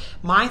whatever.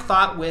 My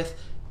thought with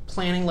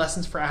planning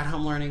lessons for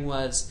at-home learning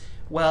was,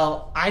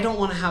 well, I don't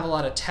want to have a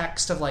lot of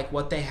text of like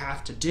what they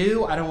have to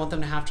do. I don't want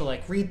them to have to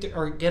like read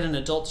or get an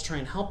adult to try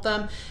and help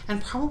them.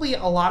 And probably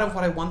a lot of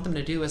what I want them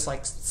to do is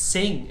like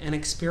sing and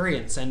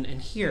experience and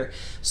hear.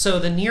 So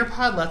the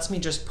Nearpod lets me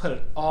just put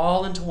it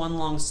all into one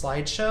long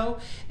slideshow,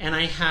 and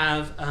I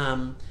have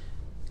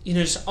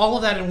just all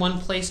of that in one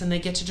place, and they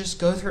get to just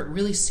go through it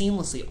really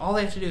seamlessly. All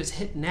they have to do is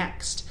hit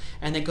next,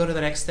 and they go to the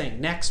next thing,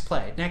 next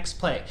play,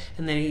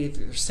 and they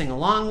either sing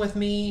along with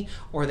me,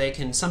 or they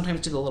can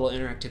sometimes do the little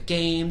interactive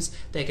games.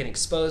 They can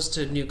expose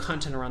to new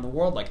content around the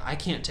world. Like, I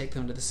can't take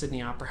them to the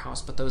Sydney Opera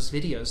House, but those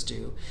videos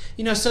do.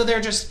 So they're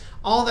just,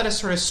 all that is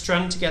sort of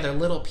strung together,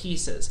 little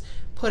pieces.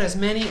 Put as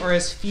many or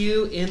as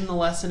few in the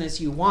lesson as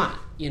you want,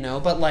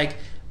 but like,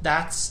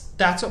 that's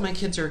what my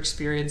kids are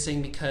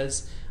experiencing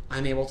because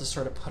I'm able to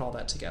sort of put all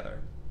that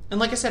together. And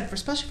like I said,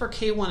 especially for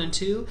K1 and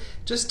 2,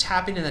 just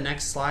tapping to the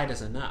next slide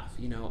is enough,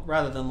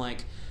 rather than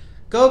like,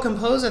 go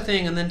compose a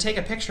thing and then take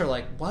a picture,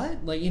 like,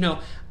 what? Like,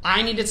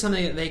 I needed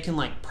something that they can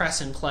like press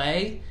and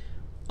play.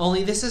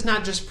 Only this is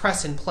not just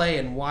press and play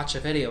and watch a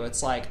video.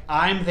 It's like,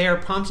 I'm there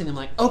prompting them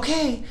like,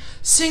 okay,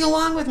 sing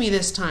along with me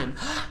this time,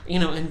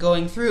 and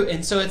going through.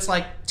 And so it's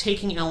like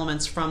taking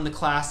elements from the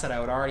class that I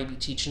would already be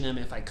teaching them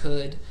if I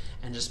could,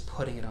 and just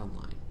putting it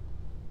online.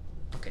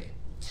 Okay.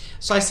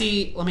 So I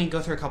see, let me go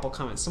through a couple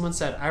comments. Someone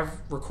said, I've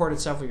recorded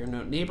several of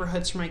your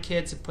neighborhoods for my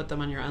kids and put them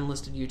on your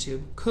unlisted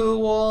YouTube.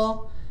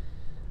 Cool.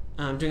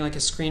 Doing like a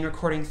screen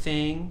recording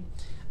thing.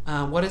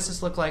 What does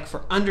this look like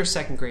for under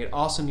 2nd grade?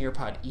 Also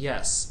Nearpod.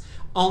 Yes.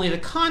 Only the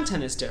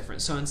content is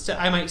different. So instead,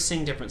 I might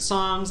sing different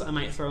songs. I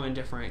might throw in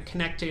different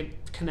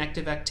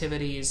connective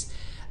activities.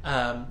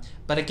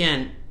 But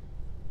again,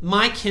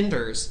 my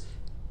kinders,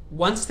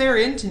 once they're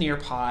into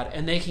Nearpod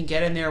and they can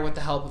get in there with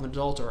the help of an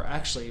adult, or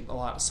actually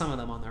some of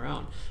them on their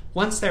own,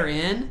 once they're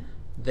in,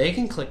 they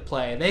can click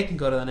play, they can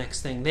go to the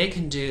next thing, they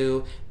can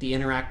do the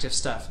interactive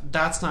stuff.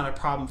 That's not a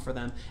problem for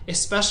them,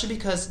 especially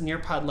because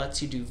Nearpod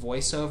lets you do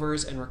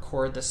voiceovers and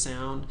record the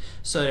sound,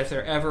 so that if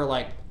they're ever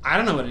like, I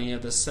don't know what any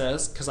of this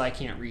says because I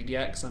can't read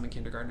yet because I'm a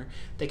kindergartner,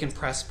 they can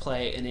press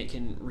play and it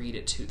can read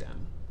it to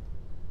them.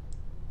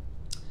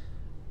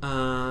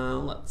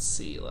 Let's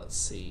see.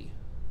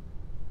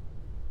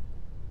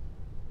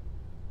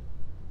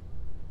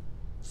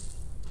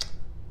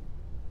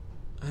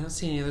 I don't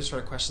see any other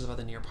sort of questions about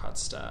the Nearpod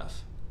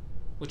stuff,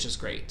 which is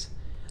great.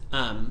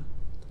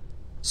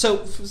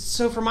 So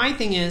for my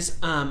thing is,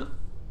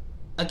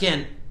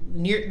 again,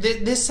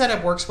 this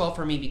setup works well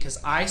for me because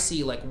I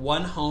see like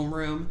one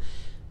homeroom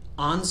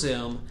on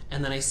Zoom,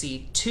 and then I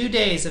see 2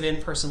 days of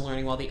in-person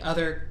learning while the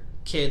other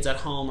kids at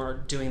home are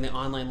doing the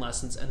online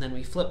lessons, and then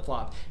we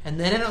flip-flop. And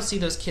then I don't see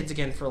those kids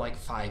again for like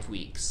 5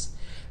 weeks.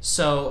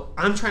 So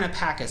I'm trying to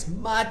pack as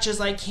much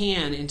as I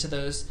can into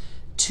those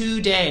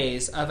 2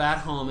 days of at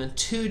home and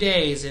 2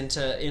 days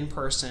into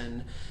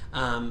in-person,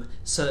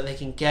 so that they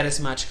can get as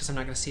much, because I'm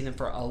not going to see them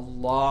for a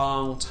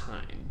long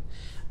time.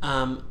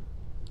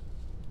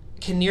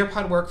 Can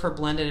Nearpod work for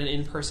blended and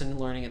in-person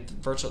learning and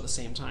virtual at the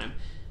same time?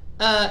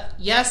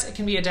 Yes, it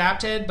can be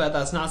adapted, but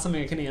that's not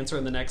something I can answer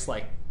in the next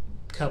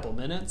couple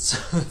minutes.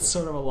 It's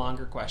sort of a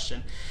longer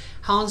question.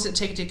 How long does it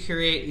take to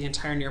create the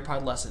entire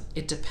Nearpod lesson?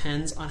 It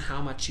depends on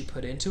how much you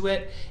put into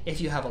it. If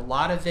you have a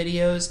lot of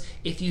videos,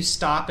 if you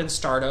stop and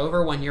start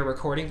over when you're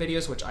recording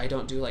videos, which I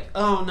don't do, like,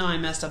 oh no, I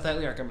messed up that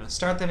lyric, I'm going to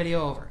start the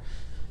video over.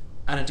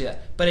 I don't do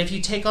that. But if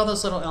you take all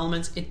those little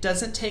elements, it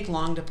doesn't take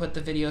long to put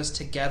the videos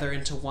together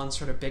into one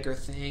sort of bigger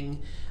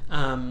thing.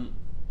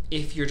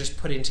 If you're just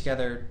putting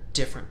together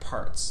different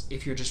parts.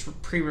 If you're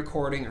just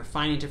pre-recording or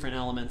finding different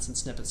elements and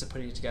snippets and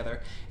putting it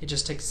together, it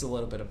just takes a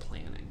little bit of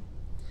planning.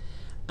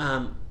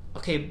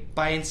 Okay,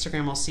 bye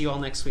Instagram. I'll see you all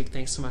next week.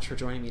 Thanks so much for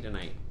joining me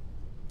tonight.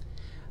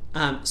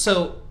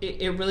 So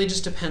it really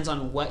just depends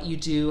on what you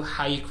do,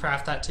 how you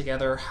craft that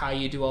together, how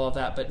you do all of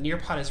that. But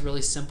Nearpod is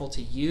really simple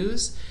to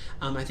use.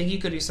 I think you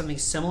could do something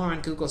similar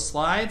on Google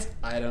Slides.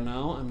 I don't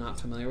know. I'm not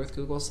familiar with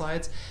Google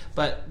Slides.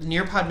 But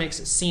Nearpod makes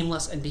it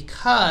seamless. And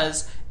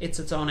because it's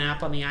its own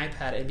app on the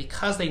iPad, and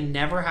because they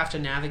never have to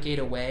navigate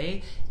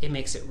away, it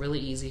makes it really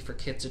easy for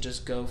kids to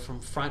just go from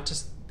front to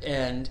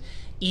end.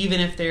 Even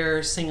if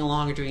they're singing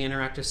along or doing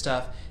interactive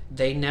stuff,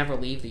 they never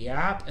leave the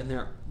app, and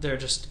they're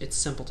just, it's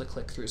simple to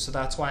click through. So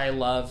that's why I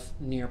love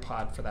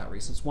Nearpod for that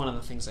reason. It's one of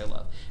the things I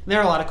love. And there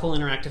are a lot of cool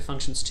interactive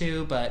functions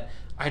too, but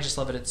I just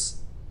love it. It's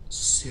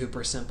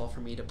super simple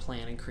for me to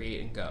plan and create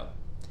and go.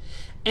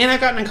 And I've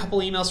gotten a couple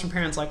emails from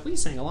parents like, we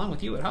sang along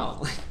with you at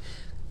home. Like,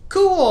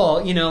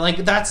 cool, you know, like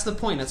that's the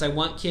point, is I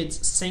want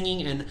kids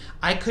singing, and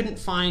I couldn't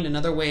find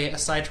another way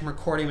aside from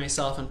recording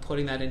myself and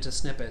putting that into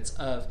snippets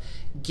of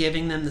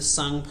giving them the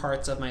sung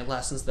parts of my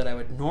lessons that I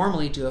would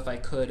normally do if I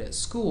could at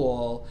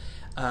school.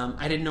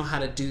 I didn't know how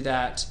to do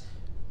that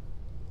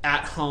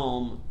at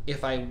home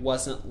if I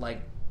wasn't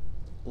like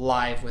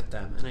live with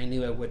them, and I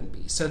knew I wouldn't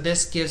be. So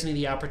this gives me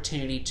the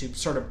opportunity to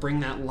sort of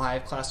bring that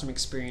live classroom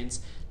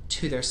experience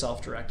to their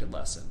self-directed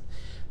lesson.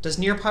 Does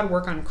Nearpod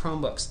work on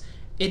Chromebooks?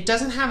 It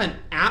doesn't have an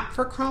app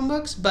for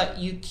Chromebooks, but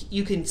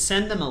you can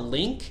send them a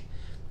link,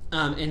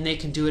 and they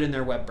can do it in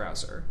their web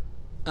browser.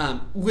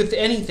 With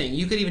anything,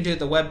 you could even do it in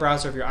the web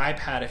browser of your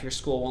iPad if your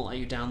school won't let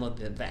you download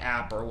the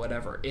app or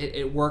whatever.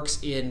 It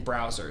works in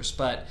browsers,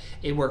 but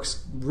it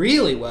works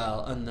really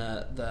well on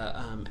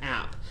the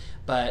app.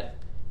 But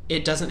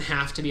it doesn't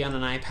have to be on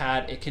an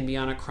iPad. It can be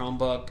on a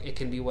Chromebook. It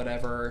can be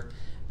whatever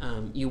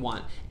you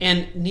want.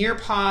 And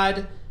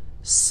Nearpod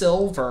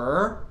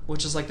Silver,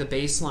 which is like the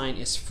baseline,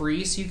 is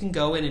free, so you can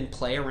go in and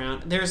play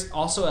around. There's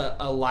also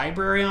a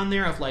library on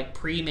there of like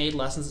pre-made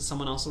lessons that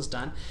someone else has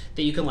done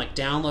that you can like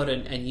download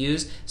and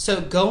use.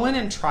 So go in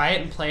and try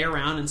it and play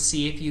around and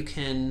see if you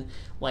can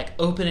like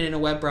open it in a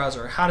web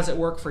browser. How does it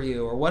work for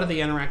you? Or what are the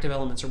interactive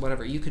elements or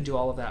whatever? You can do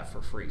all of that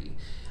for free.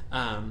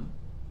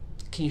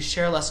 Can you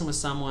share a lesson with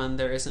someone?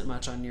 There isn't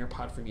much on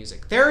Nearpod for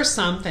music. There are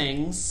some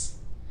things,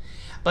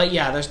 but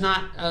yeah, there's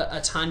not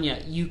a ton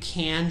yet. You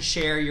can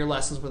share your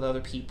lessons with other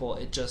people.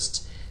 It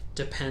just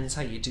depends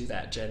how you do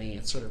that, Jenny.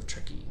 It's sort of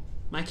tricky.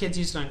 My kids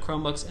use it on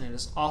Chromebooks, and it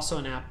is also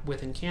an app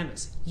within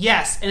Canvas.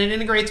 Yes, and it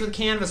integrates with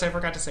Canvas. I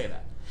forgot to say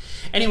that.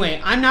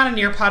 Anyway, I'm not a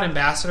Nearpod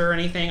ambassador or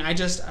anything. I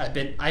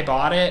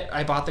bought it.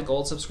 I bought the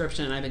gold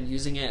subscription, and I've been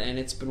using it, and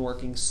it's been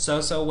working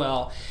so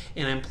well.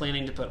 And I'm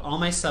planning to put all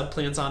my sub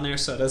plans on there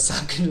so the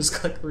sub can just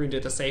click through and do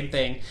the same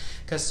thing,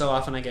 because so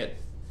often I get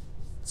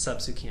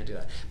subs who can't do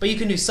that. But you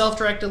can do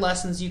self-directed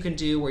lessons. You can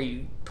do where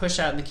you push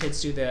out and the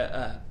kids do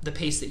the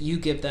pace that you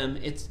give them.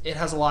 It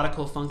has a lot of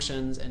cool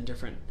functions and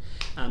different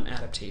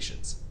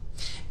adaptations.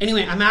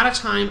 Anyway, I'm out of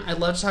time. I'd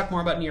love to talk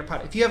more about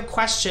Nearpod. If you have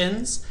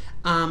questions,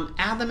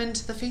 add them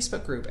into the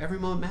Facebook group. Every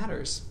Moment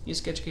Matters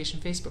Music Education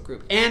Facebook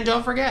group. And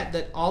don't forget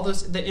that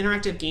the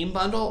interactive game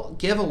bundle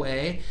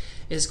giveaway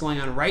is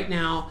going on right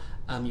now.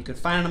 You can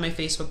find it on my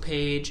Facebook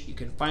page. You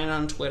can find it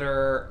on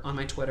Twitter, on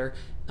my Twitter,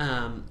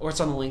 or it's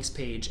on the links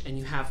page. And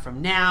you have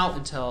from now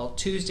until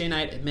Tuesday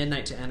night at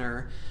midnight to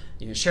enter.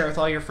 You can share it with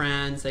all your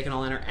friends. They can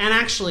all enter. And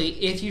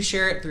actually, if you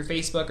share it through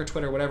Facebook or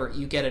Twitter or whatever,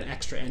 you get an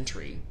extra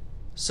entry.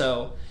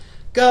 So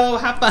go,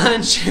 have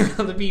fun, share with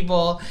other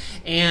people,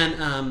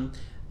 and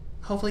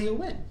hopefully you'll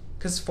win,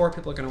 because 4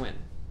 people are going to win.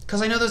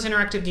 Because I know those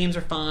interactive games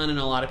are fun, and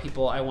a lot of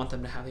people, I want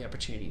them to have the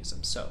opportunity to use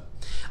them. So,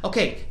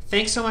 okay,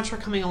 thanks so much for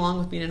coming along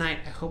with me tonight.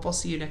 I hope I'll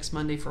see you next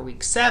Monday for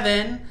week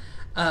 7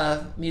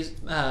 of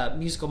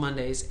Musical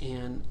Mondays.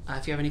 And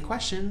if you have any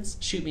questions,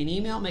 shoot me an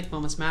email,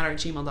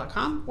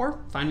 makemomentsmatter@gmail.com, or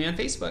find me on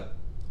Facebook.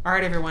 All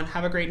right, everyone,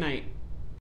 have a great night.